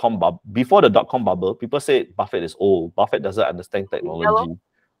 During before the dot-com bubble, people say Buffett is old. Buffett doesn't understand technology,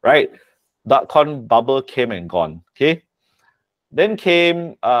 right? Dot-com bubble came and gone, okay? Then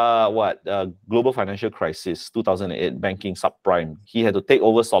came global financial crisis, 2008, banking subprime. He had to take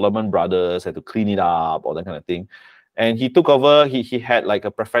over Solomon Brothers, had to clean it up, all that kind of thing. And he took over, he had like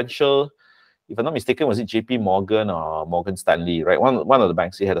a preferential, if I'm not mistaken, was it JP Morgan or Morgan Stanley, right? One of the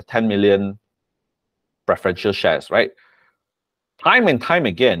banks, he had a 10 million preferential shares, right? Time and time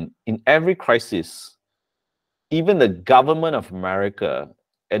again, in every crisis, even the government of America,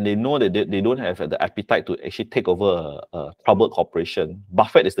 and they know that they don't have the appetite to actually take over a troubled corporation,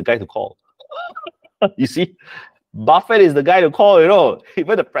 Buffett is the guy to call. You see? Buffett is the guy to call,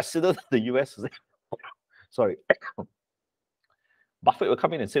 Even the president of the US, sorry. Buffett will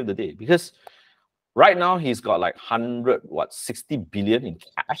come in and save the day, because right now he's got like 60 billion in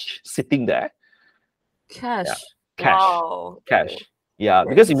cash sitting there. Cash. Yeah. Cash. Wow. Cash. Yeah,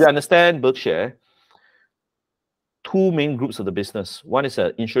 because if you understand Berkshire, two main groups of the business. One is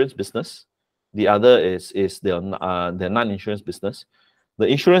an insurance business. The other is their non-insurance business. The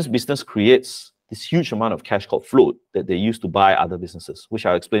insurance business creates this huge amount of cash called float that they use to buy other businesses, which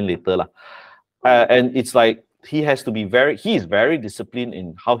I'll explain later. And it's like he is very disciplined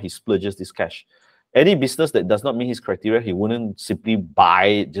in how he splurges this cash. Any business that does not meet his criteria, he wouldn't simply buy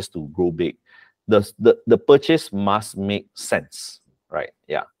it just to grow big. The purchase must make sense, right?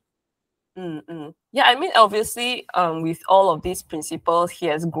 Yeah. Yeah, I mean, obviously, with all of these principles, he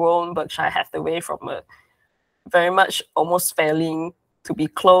has grown Berkshire Hathaway from a very much almost failing to be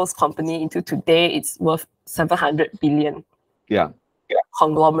closed company into today it's worth 700 billion. Yeah.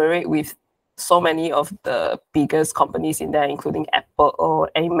 Conglomerate with so many of the biggest companies in there, including Apple or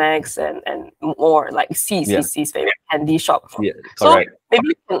Amex and more, like C's very handy shop. Yeah, so maybe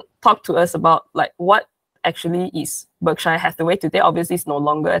you can talk to us about like what actually is Berkshire Hathaway today. Obviously, it's no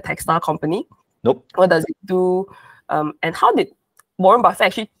longer a textile company. Nope. What does it do? And how did Warren Buffett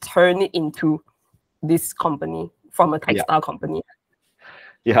actually turn it into this company from a textile company?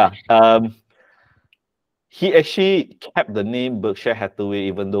 Yeah. He actually kept the name Berkshire Hathaway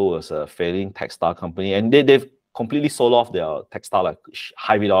even though it was a failing textile company. And they've completely sold off their textile, like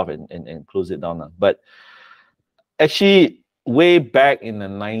hive it off and close it down. But actually, way back in the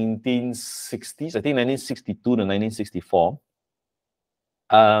 1960s, I think 1962 to 1964,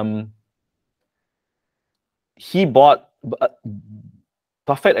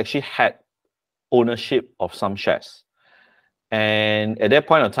 Buffett actually had ownership of some shares. And at that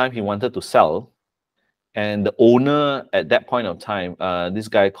point of time, he wanted to sell. And the owner at that point of time, this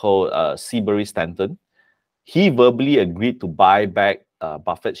guy called Seabury Stanton, he verbally agreed to buy back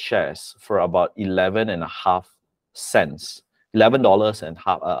Buffett's shares for about 11.5 cents,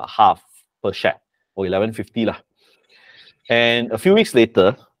 $11.50 per share, or 11.50 lah. And a few weeks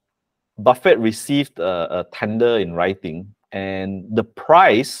later, Buffett received a tender in writing, and the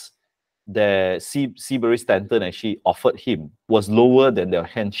price that Seabury Stanton actually offered him was lower than their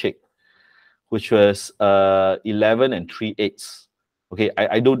handshake, which was 11 3/8. Okay,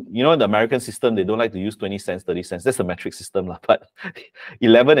 I don't, in the American system, they don't like to use 20 cents, 30 cents. That's the metric system, but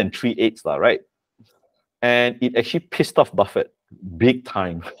 11 3/8, right? and it actually pissed off Buffett big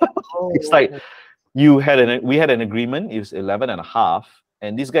time. Oh. It's like we had an agreement. It was 11.5,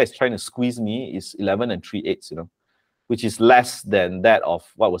 and this guy is trying to squeeze me. Is 11 3/8, which is less than that of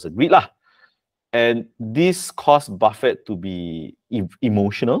what was agreed lah. And this caused Buffett to be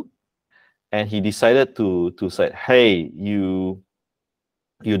emotional, and he decided to say, "Hey, you're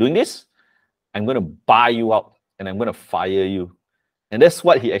doing this. I'm going to buy you out, and I'm going to fire you." And that's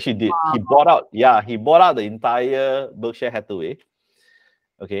what he actually did. Wow. He bought out the entire Berkshire Hathaway.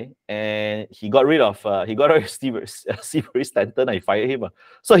 Okay, and he got rid of Steve Stanton, and he fired him.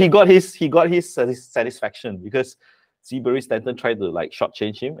 So he got his satisfaction, because Seabury Stanton tried to like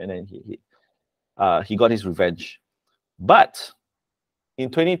shortchange him, and then he got his revenge. But in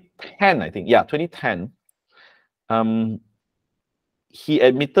 2010, I think, 2010, he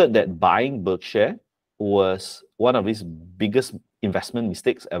admitted that buying Berkshire was one of his biggest investment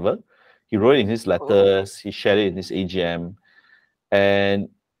mistakes ever. He wrote it in his letters, he shared it in his AGM, and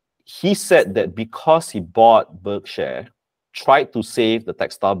he said that because he bought Berkshire, tried to save the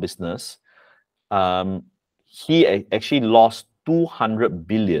textile business, he actually lost 200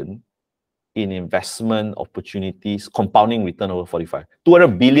 billion in investment opportunities, compounding return over 45.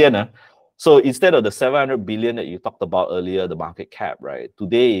 200 billion. So instead of the 700 billion that you talked about earlier, the market cap, right?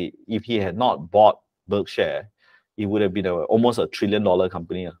 Today, if he had not bought Berkshire, it would have been almost $1 trillion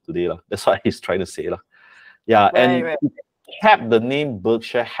company today. That's what he's trying to say. Yeah, Right. He kept the name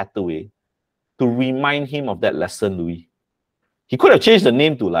Berkshire Hathaway to remind him of that lesson, Louis. He could have changed the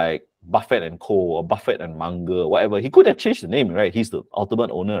name to like Buffett and Co. or Buffett and Munger, whatever. He could have changed the name, right? He's the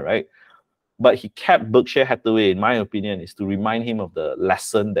ultimate owner, right? But he kept Berkshire Hathaway, in my opinion, is to remind him of the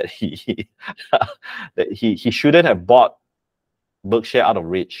lesson that he shouldn't have bought Berkshire out of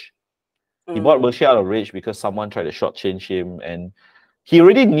rage. He bought Berkshire out of rage because someone tried to shortchange him, and he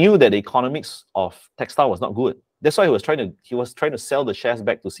already knew that the economics of textile was not good. That's why he was trying to sell the shares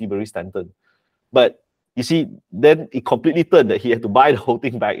back to Seabury Stanton. But you see, then it completely turned that he had to buy the whole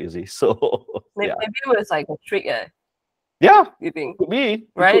thing back, you see. So Maybe it was like a trick, yeah, you think? could be.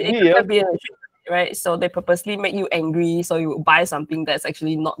 Right? It It could have been a trick, right? So they purposely make you angry, so you buy something that's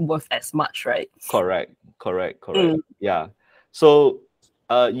actually not worth as much, right? Correct. Yeah. So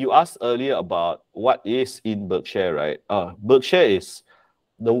you asked earlier about what is in Berkshire, right? Berkshire is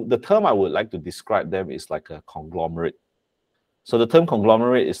the term I would like to describe them is like a conglomerate. So the term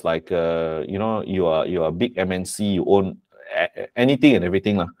conglomerate is like you are a big MNC, you own anything and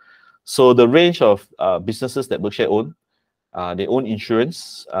everything. So the range of businesses that Berkshire own, they own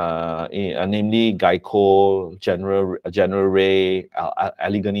insurance, namely Geico, General Ray,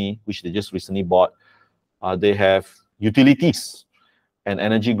 Allegheny, which they just recently bought. They have utilities and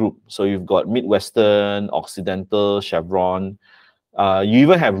energy group. So you've got Midwestern, Occidental, Chevron. You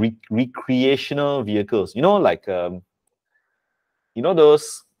even have recreational vehicles. Like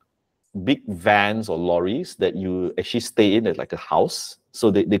those big vans or lorries that you actually stay in at like a house. So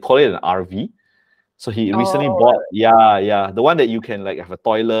they call it an RV. So he recently bought, the one that you can like have a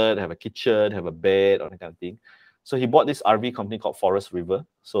toilet, have a kitchen, have a bed, or that kind of thing. So he bought this RV company called Forest River.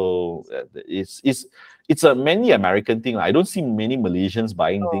 So it's a mainly American thing. I don't see many Malaysians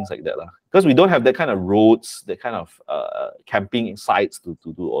buying things like that because we don't have that kind of roads, that kind of camping sites to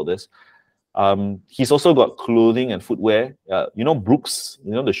do all this. He's also got clothing and footwear. Brooks,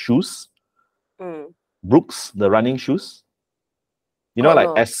 the shoes. Brooks, the running shoes. Like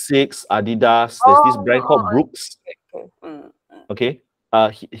S6, Adidas. There's this brand called Brooks. Okay.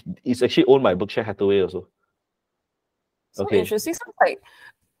 It's actually owned by Berkshire Hathaway also. So interesting. So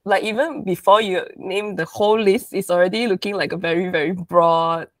like even before you name the whole list, it's already looking like a very, very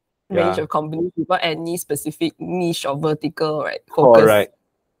broad range of companies without any specific niche or vertical, right? Focus.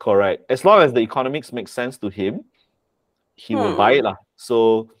 Correct. As long as the economics make sense to him, he will buy it.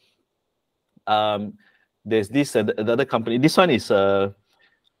 So there's this another company. This one is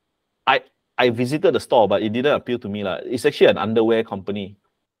I visited the store, but it didn't appeal to me. It's actually an underwear company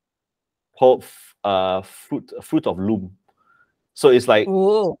called Fruit of Loom. So it's like,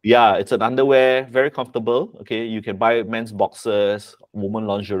 it's an underwear, very comfortable. Okay, you can buy men's boxers, woman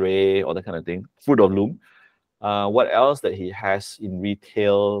lingerie, all that kind of thing. Fruit of Loom. What else that he has in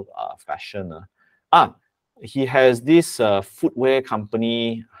retail fashion? He has this footwear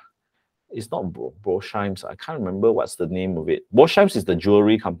company. It's not Brosheim's. I can't remember what's the name of it. Brosheim's is the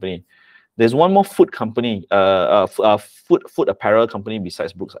jewelry company. There's one more food company, food apparel company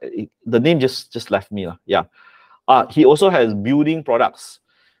besides Brooks. The name just left me. He also has building products.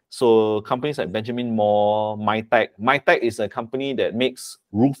 So companies like Benjamin Moore, Mytech. Mytech is a company that makes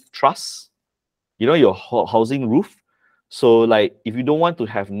roof truss. Your housing roof. So like if you don't want to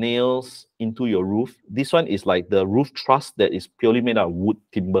have nails into your roof, this one is like the roof truss that is purely made out of wood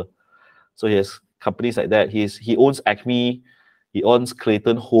timber. So he has companies like that. He owns Acme, he owns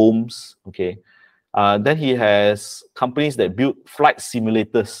Clayton Homes. Okay, then he has companies that build flight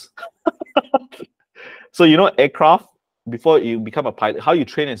simulators. So you know aircraft, before you become a pilot, how you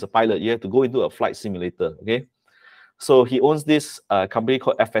train as a pilot, you have to go into a flight simulator. Okay, so he owns this company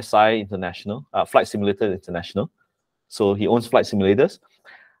called FSI International, Flight Simulator International. So he owns flight simulators.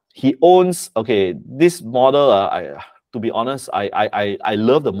 He owns, okay, this model, to be honest, I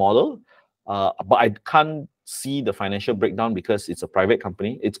love the model, but I can't see the financial breakdown because it's a private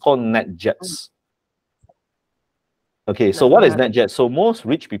company. It's called NetJets. Okay, so what is NetJets? So most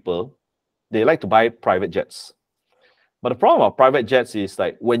rich people, they like to buy private jets. But the problem of private jets is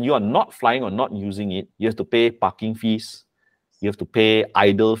like when you are not flying or not using it, you have to pay parking fees, you have to pay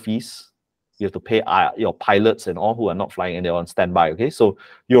idle fees, you have to pay your pilots and all who are not flying and they're on standby. Okay, so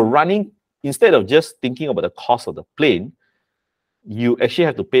you're running, instead of just thinking about the cost of the plane, you actually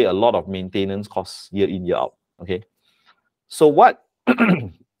have to pay a lot of maintenance costs year in, year out. Okay, so what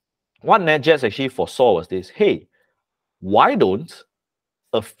what NetJets actually foresaw was this: hey, why don't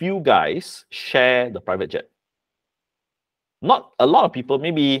a few guys share the private jet? Not a lot of people,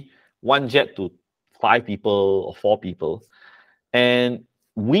 maybe one jet to 5 people or 4 people. And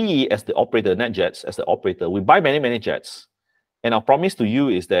we, as the operator, NetJets, as the operator, we buy many, many jets. And our promise to you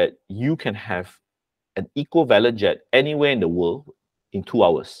is that you can have an equivalent jet anywhere in the world in 2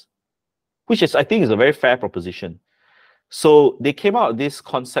 hours, which is, I think, is a very fair proposition. So they came out with this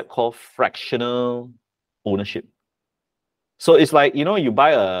concept called fractional ownership. So it's like, you know, you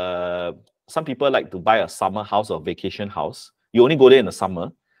buy some people like to buy a summer house or vacation house. You only go there in the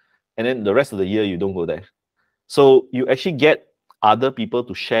summer, and then the rest of the year you don't go there. So you actually get other people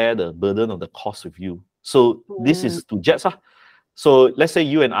to share the burden of the cost with you. So this is to jets. So let's say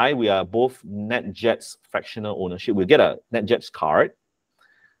you and I, we are both NetJets fractional ownership. We get a NetJets card,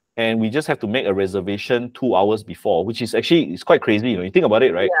 and we just have to make a reservation 2 hours before, which is actually, it's quite crazy. You know, you think about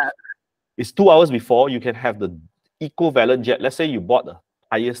it, right? Yeah. It's 2 hours before you can have the equivalent jet. Let's say you bought the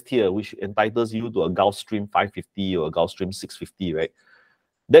highest tier, which entitles you to a Gulfstream 550 or a Gulfstream 650, right?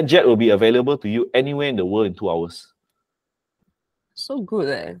 That jet will be available to you anywhere in the world in 2 hours. So good,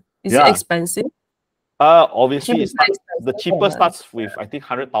 eh? Is it expensive? Obviously, the cheapest starts with, I think,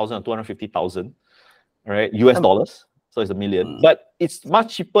 100,000 or 250,000, right? US dollars. So it's $1 million. But it's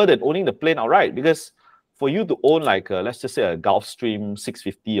much cheaper than owning the plane outright, because for you to own like, let's just say a Gulfstream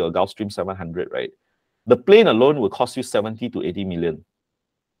 650 or Gulfstream 700, right? The plane alone will cost you 70 to 80 million.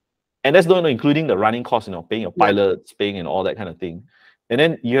 And that's not including the running costs, you know, paying your pilots, paying and all that kind of thing. And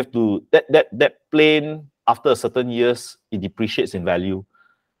then you have to, that plane, after a certain years, it depreciates in value.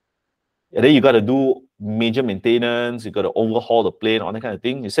 And then you got to do major maintenance, you got to overhaul the plane, all that kind of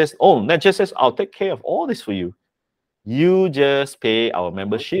thing. It says, oh, NetJets says, I'll take care of all this for you. You just pay our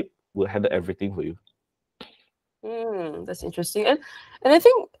membership, we'll handle everything for you. That's interesting. And I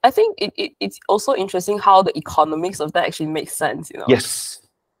think it's also interesting how the economics of that actually makes sense, you know. Yes.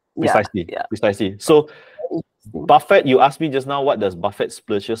 Precisely. Yeah. Precisely. So Buffett, you asked me just now, what does Buffett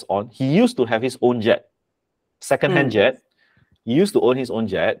splurges on? He used to have his own jet, second-hand jet. He used to own his own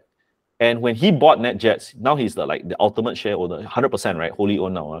jet. And when he bought NetJets, now he's the ultimate shareholder, 100%, right? Wholly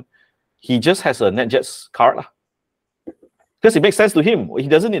owned now. He just has a NetJets card. Because it makes sense to him. He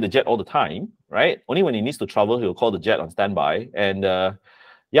doesn't need the jet all the time, right? Only when he needs to travel, he'll call the jet on standby. And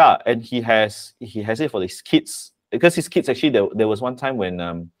and he has it for his kids. Because his kids, actually, there was one time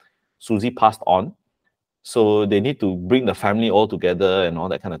when Susie passed on. So they need to bring the family all together and all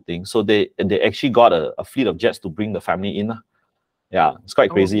that kind of thing. So they actually got a fleet of jets to bring the family in. Yeah, it's quite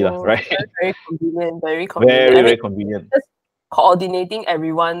crazy, right? Very convenient, very convenient. Very convenient. Just coordinating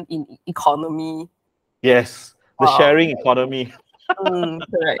everyone in economy. Yes, the sharing economy.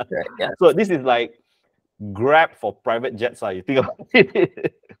 Correct, yeah. So this is like Grab for private jets, you think about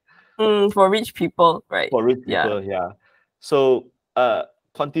it. For rich people, right? For rich people, yeah. So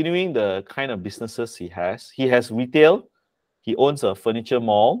continuing the kind of businesses he has retail. He owns a furniture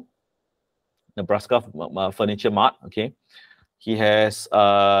mall, Nebraska Furniture Mart, okay. He has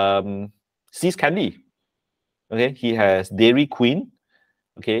See's Candy, okay. He has Dairy Queen,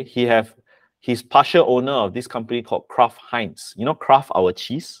 okay. He's partial owner of this company called Kraft Heinz. You know Kraft, our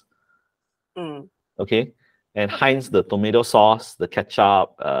cheese, okay. And Heinz, the tomato sauce, the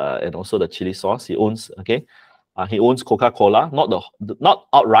ketchup, and also the chili sauce. He owns, okay. He owns Coca-Cola, not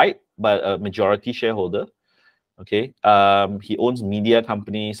outright, but a majority shareholder. Okay. He owns media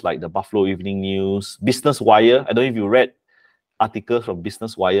companies like the Buffalo Evening News, Business Wire. I don't know if you read articles from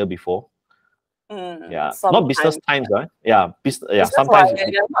Business Wire before. Yeah, not Business Times, right? Yeah, sometimes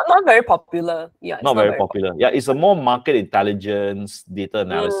not very popular. Yeah, not very popular. Yeah, it's a more market intelligence, data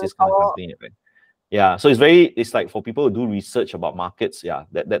analysis kind of company, right? Yeah, so it's like for people who do research about markets. Yeah,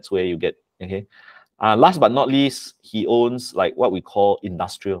 that's where you get. Okay, last but not least, he owns like what we call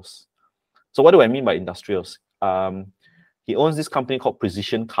industrials. So what do I mean by industrials? He owns this company called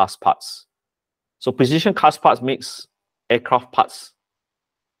Precision Cast Parts. So Precision Cast Parts makes aircraft parts.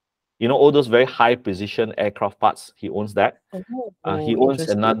 You know, all those very high precision aircraft parts, he owns that. He owns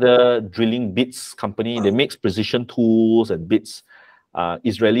another drilling bits company. They makes precision tools and bits.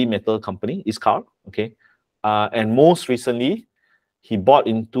 Israeli metal company, Iskar. Okay. And most recently, he bought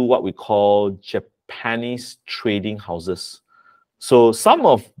into what we call Japanese trading houses. So some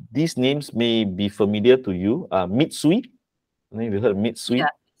of these names may be familiar to you. Mitsui. I think you heard of Mitsui. Yeah.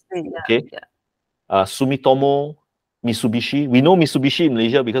 Okay. Yeah. Sumitomo, Mitsubishi. We know Mitsubishi in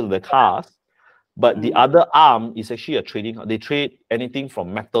Malaysia because of the cars, but the other arm is actually a trading. They trade anything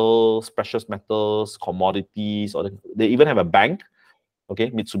from metals, precious metals, commodities, or they even have a bank. Okay,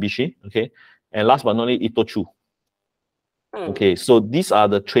 Mitsubishi. Okay, and last but not least, Itochu. Okay, so these are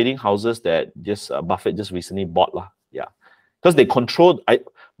the trading houses that Buffett just recently bought, lah. Yeah, because they control.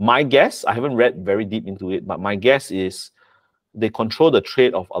 My guess, I haven't read very deep into it, but my guess is they control the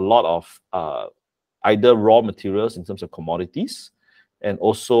trade of a lot of either raw materials in terms of commodities and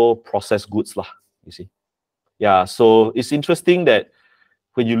also processed goods, lah, you see. Yeah, so it's interesting that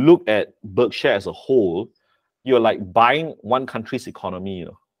when you look at Berkshire as a whole, you're like buying one country's economy, you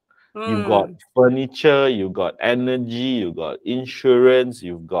know. You've got furniture, you've got energy, you've got insurance,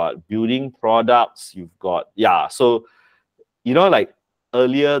 you've got building products, you've got, yeah. So, you know, like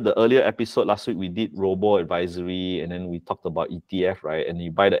the earlier episode last week, we did robo-advisory and then we talked about ETF, right? And you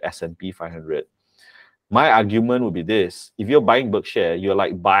buy the S&P 500. My argument would be this: if you're buying Berkshire, you're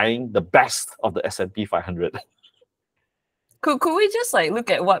like buying the best of the S&P 500. Could we just like look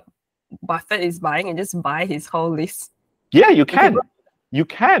at what Buffett is buying and just buy his whole list? Yeah, you can. You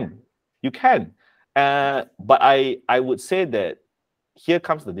can. But I would say that here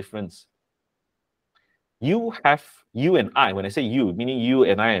comes the difference. You and I, when I say you, meaning you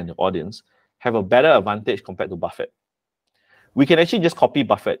and I and the audience, have a better advantage compared to Buffett. We can actually just copy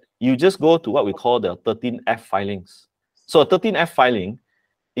Buffett. You just go to what we call the 13F filings. So a 13F filing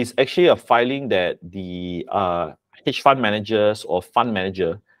is actually a filing that the hedge fund managers or fund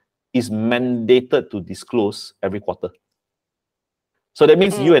manager is mandated to disclose every quarter. So that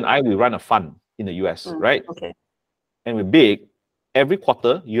means you and I, we run a fund in the US, right? Okay. And we're big. Every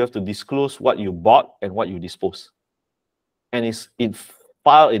quarter, you have to disclose what you bought and what you dispose. And it's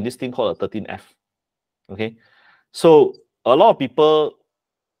filed in this thing called a 13F. Okay. So a lot of people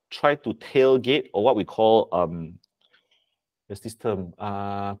try to tailgate, or what we call there's this term,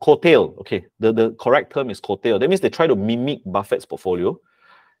 coattail. Okay, the correct term is coattail. That means they try to mimic Buffett's portfolio,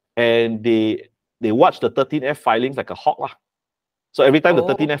 and they watch the 13F filings like a hawk, lah. So every time the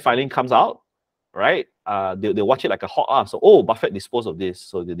 13F filing comes out, right, they watch it like a hawk, lah. So Buffett disposed of this,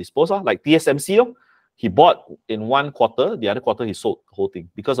 so they dispose of, like TSMC. He bought in one quarter, the other quarter he sold the whole thing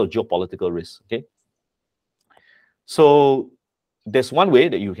because of geopolitical risk. Okay. So there's one way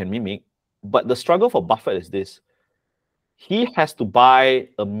that you can mimic, but the struggle for Buffett is this: he has to buy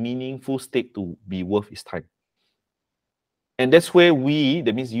a meaningful stake to be worth his time. And that's where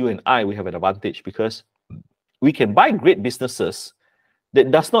that means you and I, we have an advantage because we can buy great businesses that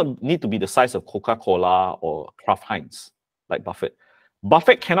does not need to be the size of Coca-Cola or Kraft Heinz, like Buffett.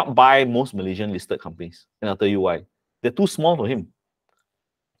 Buffett cannot buy most Malaysian listed companies, and I'll tell you why. They're too small for him.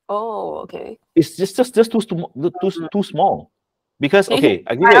 Oh, okay. It's just too small. Because, okay,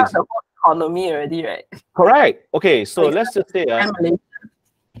 I give you the whole economy already, right? Correct. Okay, so let's just say,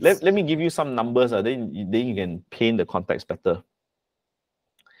 let me give you some numbers, then you can paint the context better.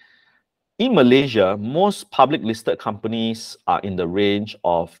 In Malaysia, most public listed companies are in the range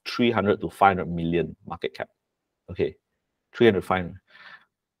of 300 to 500 million market cap. Okay, 300, 500.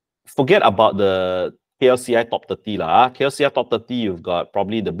 Forget about the KLCI top 30 lah. KLCI top 30, you've got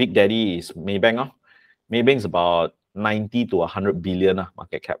probably the big daddy is Maybank. Maybank is about 90 to 100 billion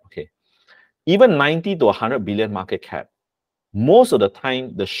market cap. Okay, even 90 to 100 billion market cap, most of the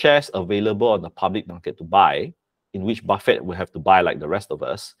time the shares available on the public market to buy, in which Buffett will have to buy like the rest of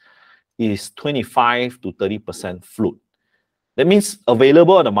us, is 25 to 30% float. That means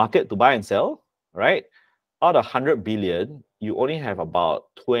available on the market to buy and sell, right? Out of 100 billion, you only have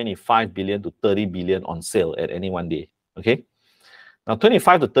about 25 billion to 30 billion on sale at any one day. Okay. Now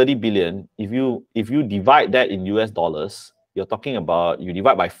 25 to 30 billion, if you divide that in US dollars, you're talking about, you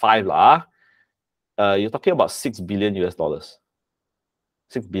divide by 5 lah, you're talking about 6 billion US dollars.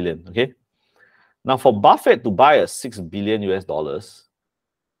 6 billion, okay? Now, for Buffett to buy a $6 billion US dollars,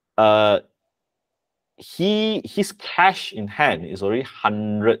 his cash in hand is already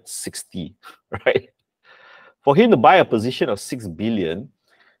 160, right? For him to buy a position of 6 billion,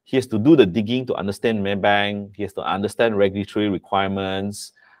 he has to do the digging to understand Maybank. He has to understand regulatory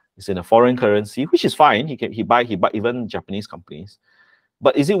requirements. It's in a foreign currency, which is fine. He buy even Japanese companies.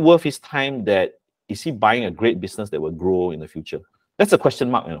 But is it worth his time? That is he buying a great business that will grow in the future? That's a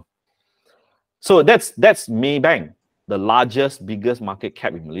question mark, you know. So that's Maybank, the largest, biggest market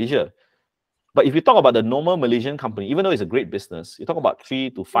cap in Malaysia. But if you talk about the normal Malaysian company, even though it's a great business, you talk about 3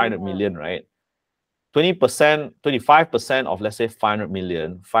 to 500 million, right? 20%, 25% of, let's say, 500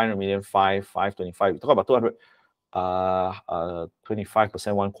 million, 525. You talk about 200, 25%,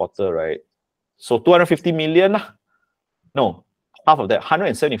 1/4, right? So 250 million, no, half of that,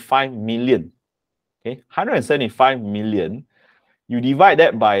 175 million. Okay, 175 million. You divide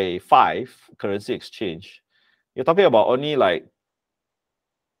that by 5 currency exchange. You're talking about only like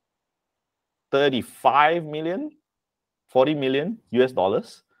 35 million, 40 million US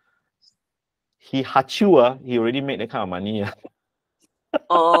dollars. He already made that kind of money.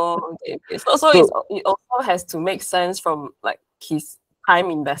 Oh, okay. So it also has to make sense from like his time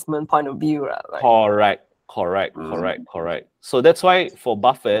investment point of view, right? Correct. So that's why for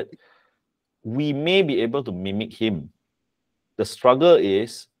Buffett, we may be able to mimic him. The struggle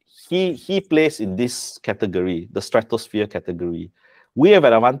is he plays in this category, the stratosphere category. We have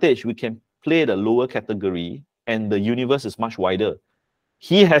an advantage. We can play the lower category, and the universe is much wider.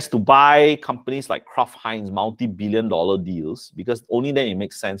 He has to buy companies like Kraft Heinz, multi-billion-dollar deals, because only then it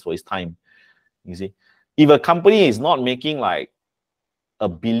makes sense for his time. You see, if a company is not making like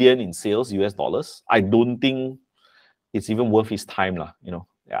 $1 billion in sales US dollars, I don't think it's even worth his time, lah. You know,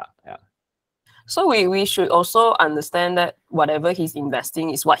 yeah. So we should also understand that whatever he's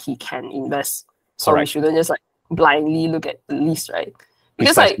investing is what he can invest. So Correct. we shouldn't just like blindly look at the list, right?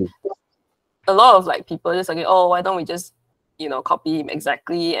 Because Precisely. like a lot of like people just like, oh, why don't we just, you know, copy him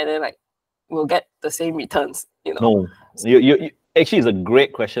exactly, and then like we'll get the same returns, you know? No, you actually, it's a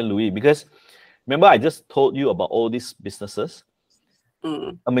great question, Louis, because remember I just told you about all these businesses.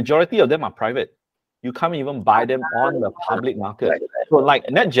 A majority of them are private. You can't even buy them on the public market. So like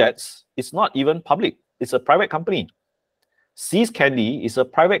NetJets, it's not even public. It's a private company. Seas Candy is a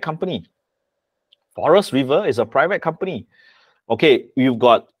private company. Forest River is a private company. Okay, you've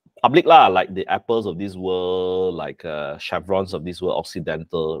got public lah, like the Apples of this world, like Chevrons of this world,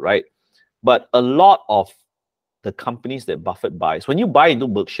 Occidental, right? But a lot of the companies that Buffett buys, when you buy into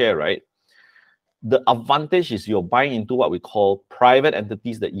Berkshire, right, the advantage is you're buying into what we call private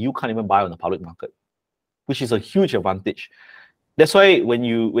entities that you can't even buy on the public market, which is a huge advantage. That's why when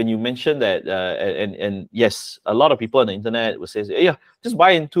you mention that, and yes, a lot of people on the internet will say, yeah, just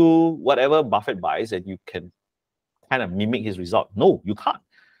buy into whatever Buffett buys and you can kind of mimic his result. No, you can't,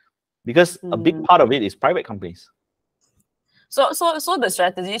 because a big part of it is private companies. So the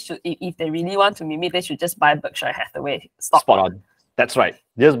strategy should, if they really want to mimic, they should just buy Berkshire Hathaway stock. Spot on. That's right.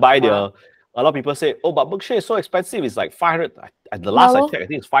 Just buy their. A lot of people say, oh, but Berkshire is so expensive. It's like 500. At the last I checked, I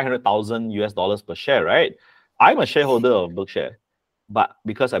think it's 500,000 US dollars per share, right? I'm a shareholder of Berkshire, but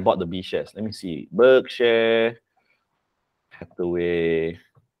because I bought the B shares. Let me see. Berkshire Hathaway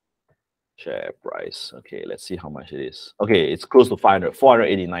share price. Okay, let's see how much it is. Okay, it's close to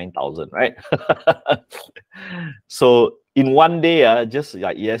 489,000, right? So in one day, just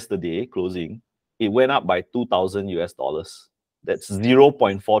like yesterday closing, it went up by 2,000 US dollars. That's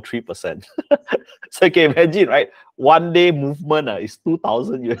 0.43%. So you can imagine, right? One day movement is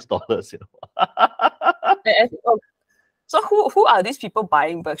 2,000 US dollars. You know? So who are these people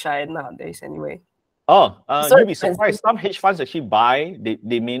buying Berkshire nowadays anyway? Oh, you'll be surprised. Some hedge funds actually buy.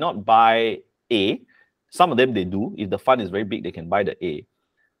 They may not buy A. Some of them they do. If the fund is very big, they can buy the A.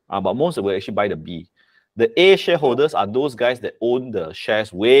 But most of them will actually buy the B. The A shareholders are those guys that own the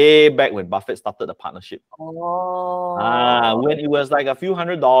shares way back when Buffett started the partnership. When it was like a few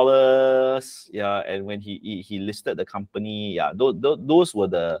 $100s, yeah, and when he listed the company, yeah, those were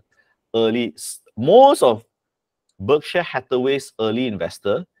the early. Most of Berkshire Hathaway's early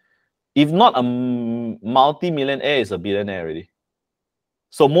investor, if not a multi-millionaire, is a billionaire already.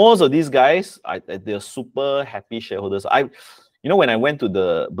 So most of these guys, they're super happy shareholders. You know, when I went to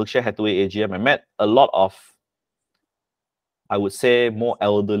the Berkshire Hathaway AGM, I met a lot of, I would say, more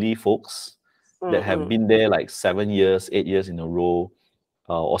elderly folks that have been there like 7 years, 8 years in a row,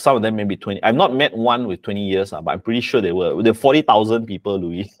 or some of them maybe 20. I've not met one with 20 years, but I'm pretty sure they were. There are 40,000 people,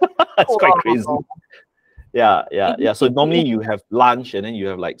 Louis. It's quite crazy. Yeah. So normally you have lunch and then you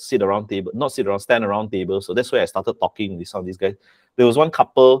have like stand around table. So that's where I started talking with some of these guys. There was one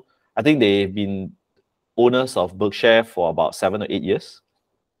couple, I think they've been owners of Berkshire for about 7 or 8 years.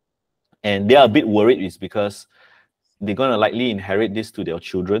 And they are a bit worried is because they're going to likely inherit this to their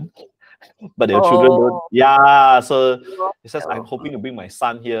children. But their children don't. Yeah, so it says, I'm hoping to bring my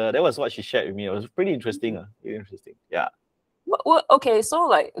son here. That was what she shared with me. It was pretty interesting. Really interesting. Yeah. Well, okay, so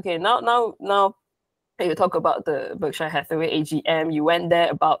like, okay, now you talk about the Berkshire Hathaway AGM. You went there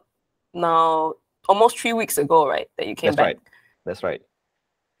about now almost 3 weeks ago, right? That you came back. That's right.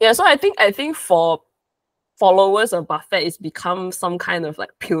 Yeah, so I think for followers of Buffett, it's become some kind of like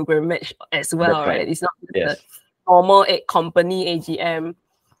pilgrimage as well, right? It's not just a normal company AGM.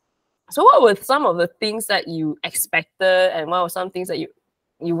 So what were some of the things that you expected, and what were some things that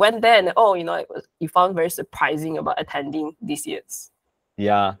you went there and you found very surprising about attending this year's?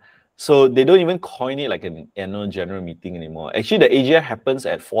 Yeah. So they don't even coin it like an annual general meeting anymore. Actually, the AGM happens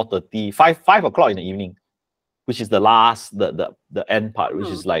at 4:30, 5 o'clock in the evening, which is the last, the end part, which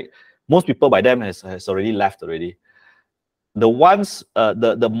is like most people by then has already left already. The ones,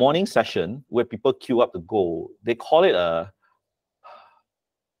 the morning session where people queue up to go, they call it a,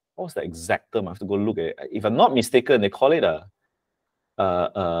 what's the exact term? I have to go look at it. If I'm not mistaken, they call it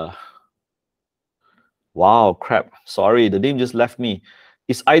wow, crap. Sorry, the name just left me.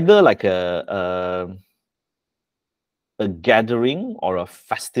 It's either like a gathering or a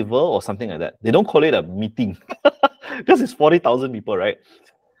festival or something like that. They don't call it a meeting because it's 40,000 people, right?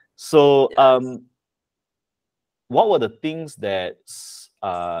 So what were the things that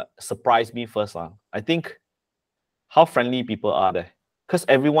surprised me first? I think how friendly people are there, because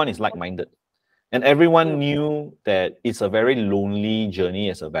everyone is like-minded. And everyone knew that it's a very lonely journey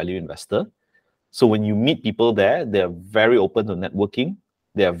as a value investor. So when you meet people there, they're very open to networking.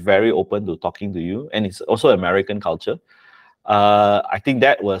 They're very open to talking to you. And it's also American culture. I think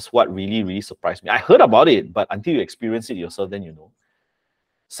that was what really, really surprised me. I heard about it, but until you experience it yourself, then you know.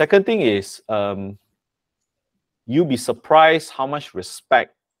 Second thing is, you'll be surprised how much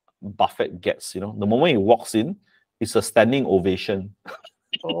respect Buffett gets. You know, the moment he walks in, it's a standing ovation.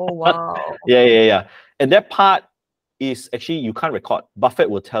 Oh, wow. Yeah. And that part is actually, you can't record. Buffett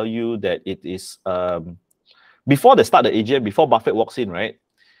will tell you that it is, before they start the AGM, before Buffett walks in, right,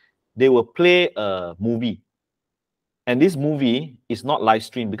 they will play a movie. And this movie is not live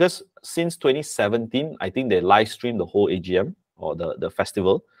streamed because since 2017, I think they live streamed the whole AGM or the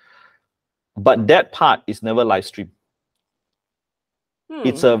festival. But that part is never live streamed.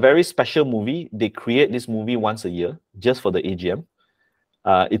 It's a very special movie. They create this movie once a year just for the AGM.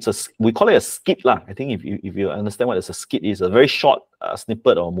 We call it a skit lah. I think if you understand what a skit is, a very short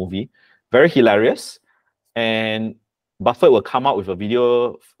snippet or movie, very hilarious. And Buffett will come out with a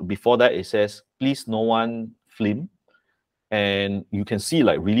video before that. It says, "Please, no one film." And you can see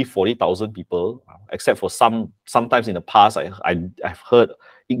like really 40,000 people, except for sometimes in the past, I've heard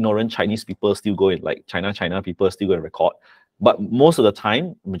ignorant Chinese people still go in, like China people still go and record. But most of the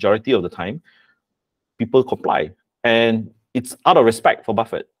time, majority of the time, people comply. And it's out of respect for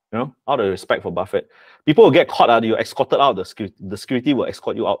Buffett, you know, out of respect for Buffett. People will get caught, you're escorted out, the security will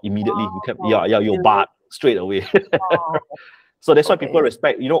escort you out immediately. Wow. You're barred straight away. Wow. So that's why people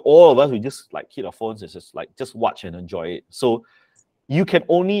respect, you know, all of us, we just like hit our phones, it's just like, just watch and enjoy it. So you can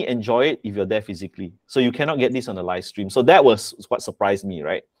only enjoy it if you're there physically. So you cannot get this on the live stream. So that was what surprised me,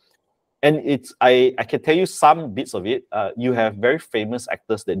 right? And it's, I can tell you some bits of it. You have very famous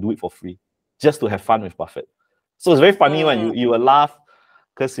actors that do it for free, just to have fun with Buffett. So it's very funny when you will laugh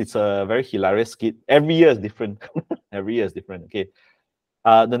because it's a very hilarious skit. Every year is different. Every year is different, okay?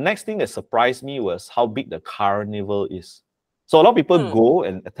 The next thing that surprised me was how big the carnival is. So a lot of people go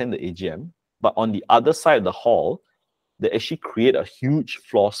and attend the AGM, but on the other side of the hall, they actually create a huge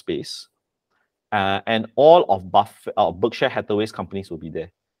floor space. And all of Berkshire Hathaway's companies will be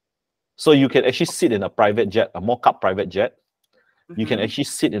there. So you can actually sit in a private jet, a mock-up private jet. You can actually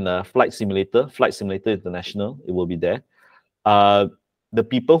sit in a Flight Simulator International. It will be there. The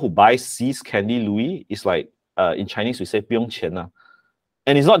people who buy See's Candy Louis is like, in Chinese we say 不用钱啊.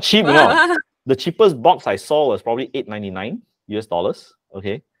 And it's not cheap, you know. The cheapest box I saw was probably $8.99 US,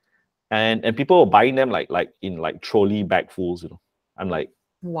 okay? And people were buying them like in like trolley bagfuls, you know. I'm like,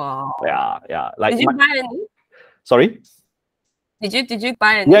 wow. Yeah. Like, did you buy any? Sorry? Did you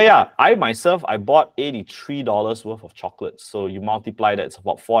buy any? Yeah. I bought $83 worth of chocolates. So you multiply that, it's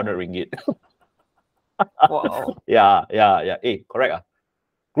about 400 ringgit. Wow. Yeah. Hey, correct.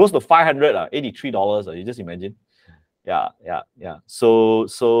 Close to 500, $83. You just imagine. Yeah.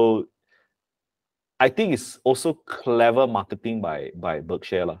 So I think it's also clever marketing by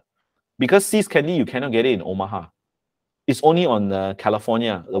Berkshire. Because See's Candy, you cannot get it in Omaha. It's only on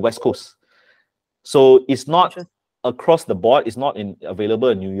California, the West Coast. So it's not across the board. It's not available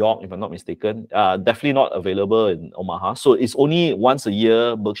in New York, if I'm not mistaken. Definitely not available in Omaha. So it's only once a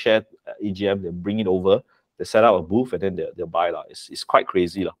year, Berkshire AGM, they bring it over, they set up a booth, and then they'll buy. It's quite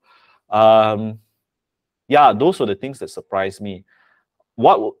crazy. Yeah, those were the things that surprised me.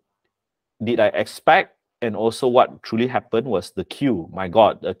 What did I expect? And also what truly happened was the queue. My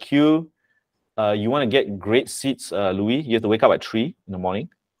God, the queue. You want to get great seats, Louis, you have to wake up at 3 in the morning.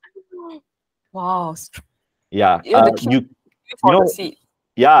 Wow. Yeah. You have to queue for the seat.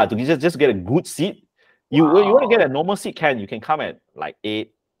 Yeah, to just get a good seat. You want to get a normal seat, you can come at like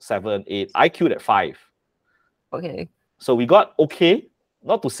 8, 7, 8. I queued at 5. Okay. So we got okay,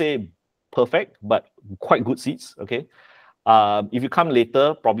 not to say perfect, but quite good seats. Okay. If you come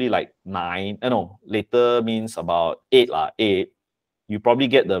later, probably like 9. No, later means about 8 8. You probably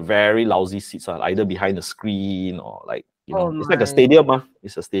get the very lousy seats, either behind the screen or like, it's like a stadium.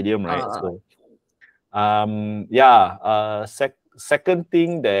 It's a stadium, right? So yeah. Second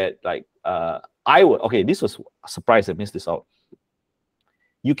thing that this was a surprise. I missed this out.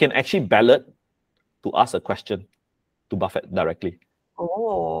 You can actually ballot to ask a question to Buffett directly.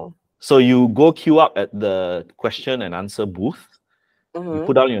 Oh. So you go queue up at the question and answer booth. You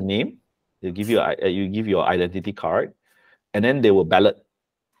put down your name. They give you give your identity card, and then they will ballot.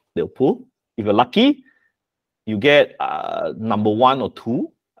 They'll pull. If you're lucky, you get number 1 or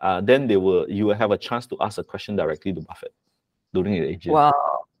 2. Then you will have a chance to ask a question directly to Buffett during the AGM.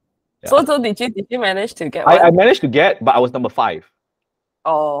 Wow. Yeah. So did you manage to get one? I managed to get, but I was number 5.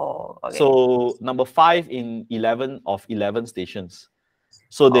 Oh, okay. So number 5 in 11 of 11 stations.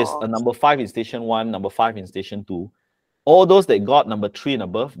 So there's a number 5 in station 1, number 5 in station 2. All those that got number 3 and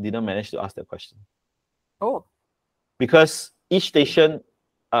above didn't manage to ask that question. Oh. Because each station,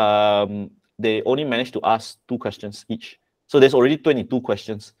 they only managed to ask 2 questions each. So there's already 22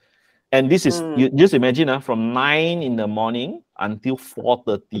 questions. And this is, you just imagine, from 9 in the morning until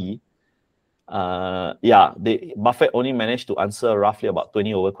 4:30, Buffett only managed to answer roughly about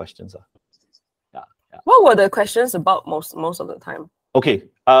 20 over questions. Yeah. What were the questions about most of the time? Okay,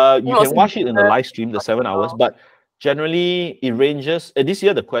 you can watch it in the live stream, the 7 hours, but generally it ranges. This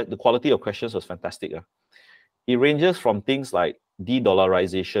year, the quality of questions was fantastic. It ranges from things like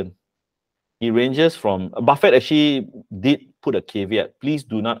de-dollarization. It ranges from, Buffett actually did put a caveat, please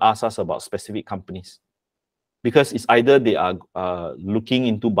do not ask us about specific companies. Because it's either they are looking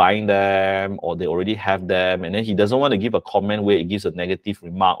into buying them or they already have them, and then he doesn't want to give a comment where it gives a negative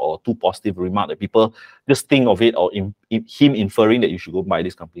remark or too positive remark that people just think of it, or him inferring that you should go buy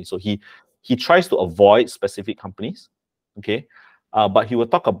this company. So he tries to avoid specific companies, okay? But he will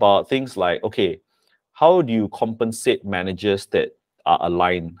talk about things like, okay, how do you compensate managers that are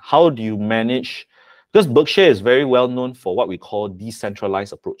aligned? How do you manage? Because Berkshire is very well known for what we call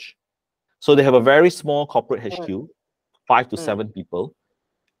decentralized approach. So they have a very small corporate HQ, 5 to 7 people,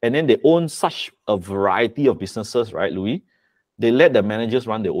 and then they own such a variety of businesses, right, Louis? They let the managers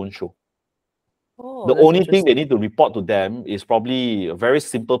run their own show. The only thing they need to report to them is probably a very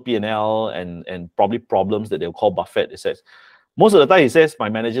simple P&L and probably problems that they'll call Buffett. It says, most of the time he says, my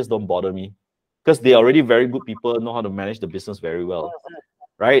managers don't bother me because they're already very good people, know how to manage the business very well,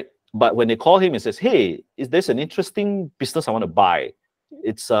 right? But when they call him, he says, hey, is this an interesting business I want to buy?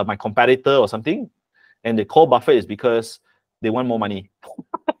 It's my competitor or something. And they call Buffett is because they want more money.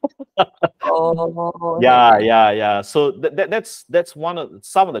 Yeah. So that's one of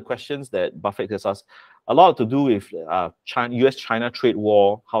some of the questions that Buffett has asked. A lot to do with US-China trade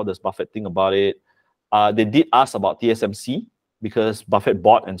war. How does Buffett think about it? They did ask about TSMC because Buffett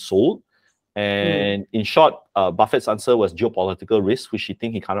bought and sold. And in short, Buffett's answer was geopolitical risk, which he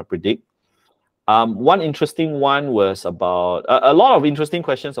thinks he cannot predict. One interesting one was about a lot of interesting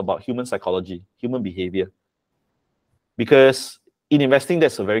questions about human psychology, human behavior. Because in investing,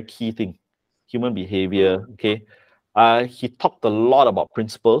 that's a very key thing, human behavior, okay? He talked a lot about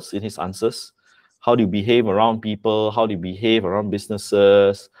principles in his answers. How do you behave around people? How do you behave around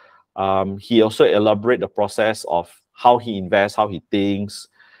businesses? He also elaborated the process of how he invests, how he thinks.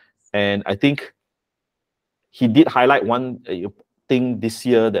 And I think he did highlight one thing this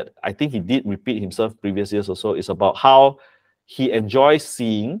year that I think he did repeat himself previous years also, is about how he enjoys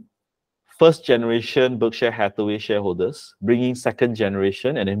seeing first generation Berkshire Hathaway shareholders bringing second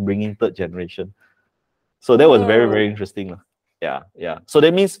generation and then bringing third generation. So that was very, very interesting. Yeah. So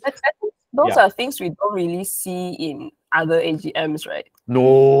that means those are things we don't really see in other AGMs, right?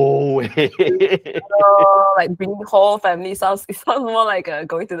 No way. Like bringing whole family sounds more like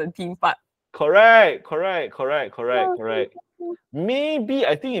going to the theme park. Correct. Maybe,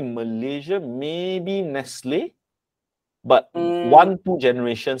 I think in Malaysia, maybe Nestle, but 1-2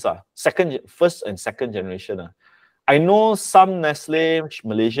 generations, first and second generation. I know some Nestle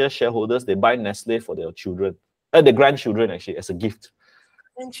Malaysia shareholders, they buy Nestle for their children, their grandchildren actually, as a gift.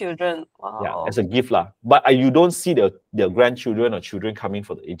 Grandchildren, wow. Yeah, as a gift lah. But you don't see their grandchildren or children coming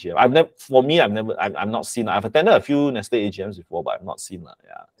for the AGM. I've not seen. I've attended a few Nestle AGMs before, but I've not seen that.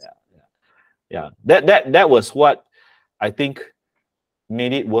 Yeah. That was what I think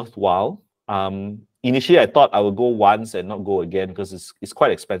made it worthwhile. Initially, I thought I would go once and not go again because it's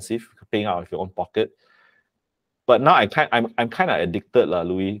quite expensive, paying out of your own pocket. But now I'm kind of addicted,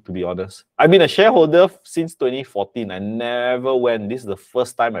 Louis, to be honest. I've been a shareholder since 2014. I never went. This is the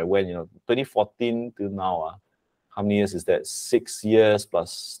first time I went, 2014 to now. How many years is that? 6 years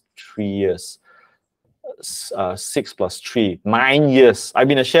plus 3 years. 6 plus 3, 9 years. I've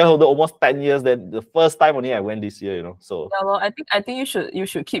been a shareholder almost 10 years. Then the first time only I went this year, So yeah, well, I think you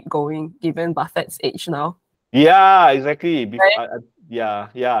should keep going given Buffett's age now. Yeah, exactly. Right?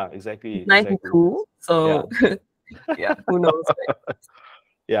 Yeah, exactly. 92. Exactly. So yeah, who knows? Right?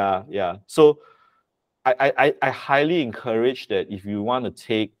 Yeah. So I highly encourage that if you want to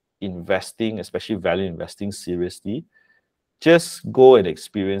take investing, especially value investing, seriously, just go and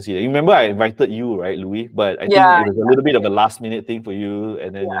experience it. Remember, I invited you, right, Louis? But I think it was a little bit of a last minute thing for you,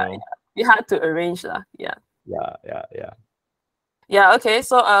 and then we had to arrange lah. Yeah. Okay.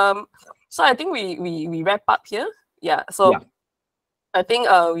 So I think we wrap up here. Yeah. So. I think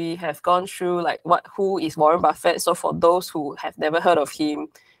we have gone through like who is Warren Buffett. So for those who have never heard of him,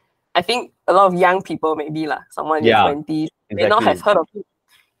 I think a lot of young people maybe someone in their 20s may not have heard of him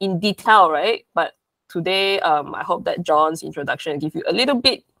in detail, right? But today, I hope that John's introduction will give you a little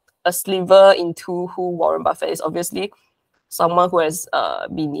bit, a sliver into who Warren Buffett is. Obviously, someone who has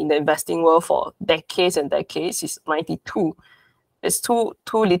been in the investing world for decades and decades. He's 92. It's too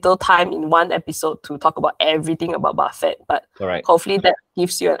little time in one episode to talk about everything about Buffett, but hopefully that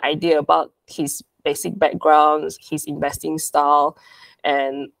gives you an idea about his basic backgrounds, his investing style,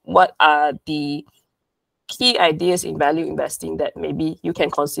 and what are the key ideas in value investing that maybe you can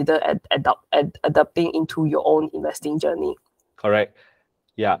consider adapting into your own investing journey. Correct.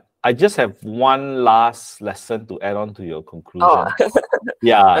 Yeah. I just have one last lesson to add on to your conclusion.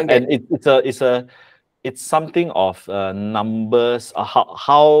 And it's something of numbers,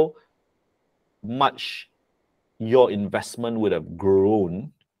 how much your investment would have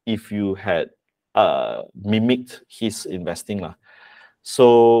grown if you had mimicked his investing.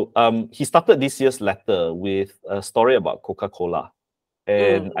 So he started this year's letter with a story about Coca-Cola.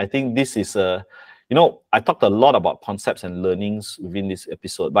 And I think this is I talked a lot about concepts and learnings within this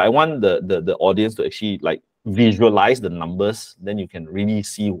episode, but I want the audience to actually visualize the numbers, then you can really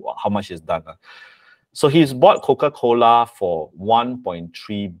see how much is done. So he's bought Coca-Cola for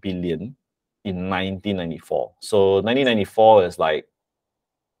 1.3 billion in 1994. So 1994 is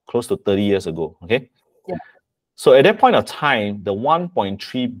close to 30 years ago, okay? Yeah. So at that point of time, the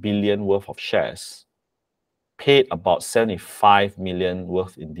 1.3 billion worth of shares paid about 75 million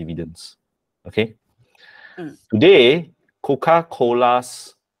worth in dividends, okay? Today,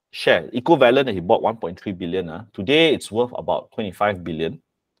 Coca-Cola's share, equivalent that he bought 1.3 billion, today it's worth about 25 billion.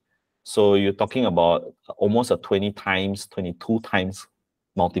 So you're talking about almost a 20 times, 22 times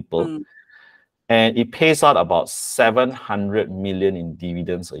multiple. And it pays out about 700 million in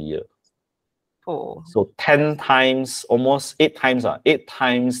dividends a year. So 10 times, almost 8 times, 8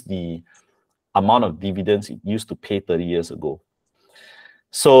 times the amount of dividends it used to pay 30 years ago.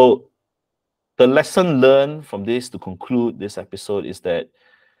 So the lesson learned from this to conclude this episode is that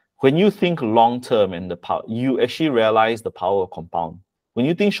when you think long-term and you actually realize the power of compound. When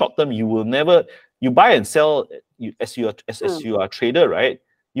you think short term, you will never, you buy and sell as you are a trader, right?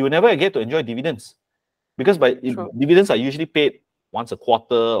 You will never get to enjoy dividends because dividends are usually paid once a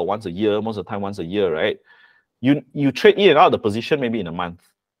quarter or once a year, most of the time once a year, right? You trade in and out of the position maybe in a month.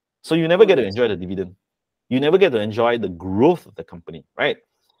 So you never get to enjoy the dividend. You never get to enjoy the growth of the company, right?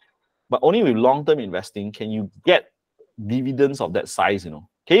 But only with long-term investing can you get dividends of that size, Can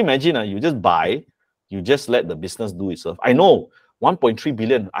you imagine, you just buy, you just let the business do itself. I know, 1.3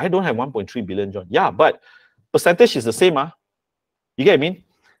 billion. I don't have 1.3 billion, John. Yeah, but percentage is the same. You get what I mean?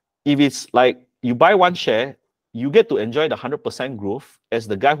 If it's you buy one share, you get to enjoy the 100% growth as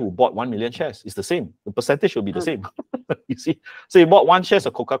the guy who bought 1 million shares. It's the same. The percentage will be the same. You see? So you bought one share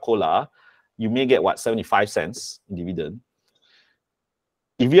of Coca-Cola, you may get 75 cents in dividend.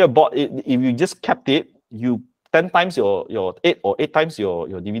 If you have bought it, if you just kept it, you 10 times your 8 times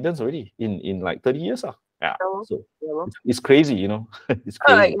your dividends already in 30 years. Yeah, so it's crazy, It's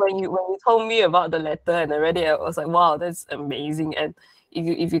crazy. When you told me about the letter and I read it, I was like, wow, that's amazing. And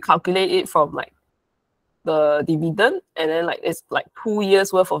if you calculate it from the dividend, and then like it's like 2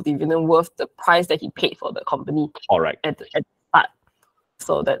 years worth of dividend worth the price that he paid for the company. Correct. At the start.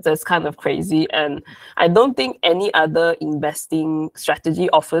 So that's kind of crazy. And I don't think any other investing strategy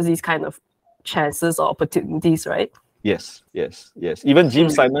offers these kind of chances or opportunities, right? Yes. Even Jim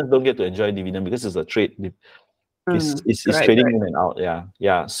Simons don't get to enjoy dividend because it's a trade. It's trading in and out.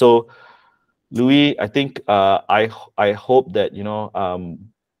 Yeah. So, Louis, I think I hope that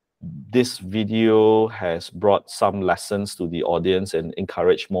this video has brought some lessons to the audience and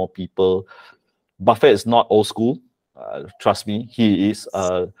encourage more people. Buffett is not old school. Trust me, he is.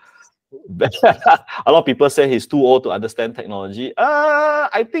 A lot of people say he's too old to understand technology.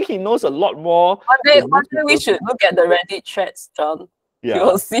 I think he knows a lot more. One day we should look at the Reddit threads, John. Yeah. You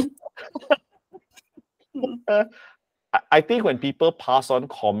will see. I think when people pass on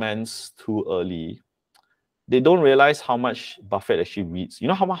comments too early, they don't realize how much Buffett actually reads. You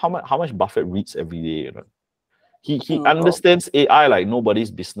know how much Buffett reads every day. He understands AI like nobody's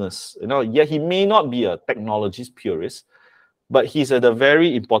business. Yeah, he may not be a technologist purist, but he's at a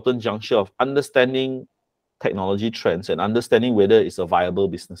very important juncture of understanding technology trends and understanding whether it's a viable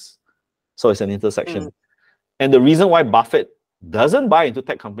business. So it's an intersection. And the reason why Buffett doesn't buy into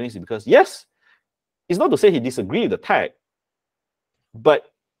tech companies is because, yes, it's not to say he disagrees with the tech,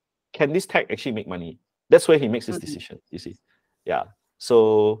 but can this tech actually make money? That's where he makes his decision, you see. Yeah.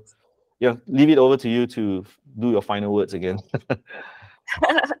 So, yeah, leave it over to you to do your final words again.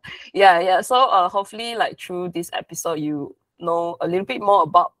 Yeah. So hopefully, like through this episode, you know a little bit more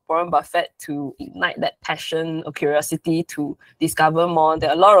about Warren Buffett to ignite that passion or curiosity to discover more. There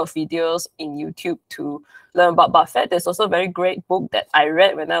are a lot of videos in YouTube to learn about Buffett. There's also a very great book that I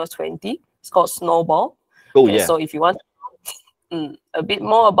read when I was 20. It's called Snowball. Oh, yeah. So if you want a bit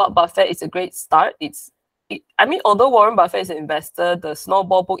more about Buffett, it's a great start. Although Warren Buffett is an investor, the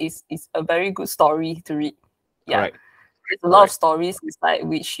Snowball book is a very good story to read. Yeah. Right. There's a lot of stories inside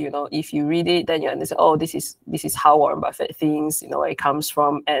which, if you read it, then you understand, oh, this is how Warren Buffett thinks, where it comes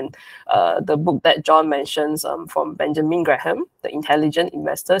from. And the book that John mentions from Benjamin Graham, The Intelligent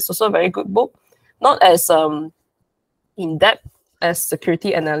Investor, is also a very good book. Not as in-depth as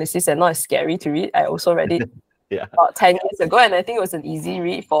security analysis and not as scary to read. I also read it about 10 years ago, and I think it was an easy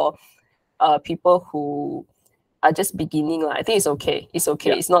read for people who are just beginning. I think it's okay. It's okay.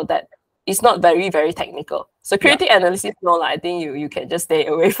 Yeah. It's not very, very technical. Security analysis, no, I think you can just stay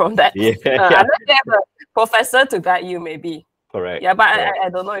away from that. Unless you have a professor to guide you, maybe. Correct. Yeah, but I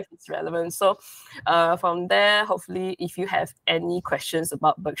don't know if it's relevant. So from there, hopefully, if you have any questions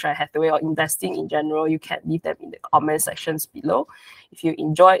about Berkshire Hathaway or investing in general, you can leave them in the comment sections below. If you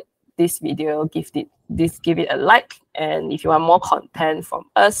enjoyed this video, give it a like. And if you want more content from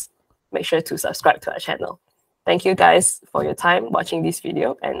us, make sure to subscribe to our channel. Thank you guys for your time watching this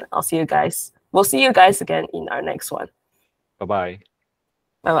video, and we'll see you guys again in our next one. Bye-bye.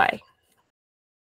 Bye-bye.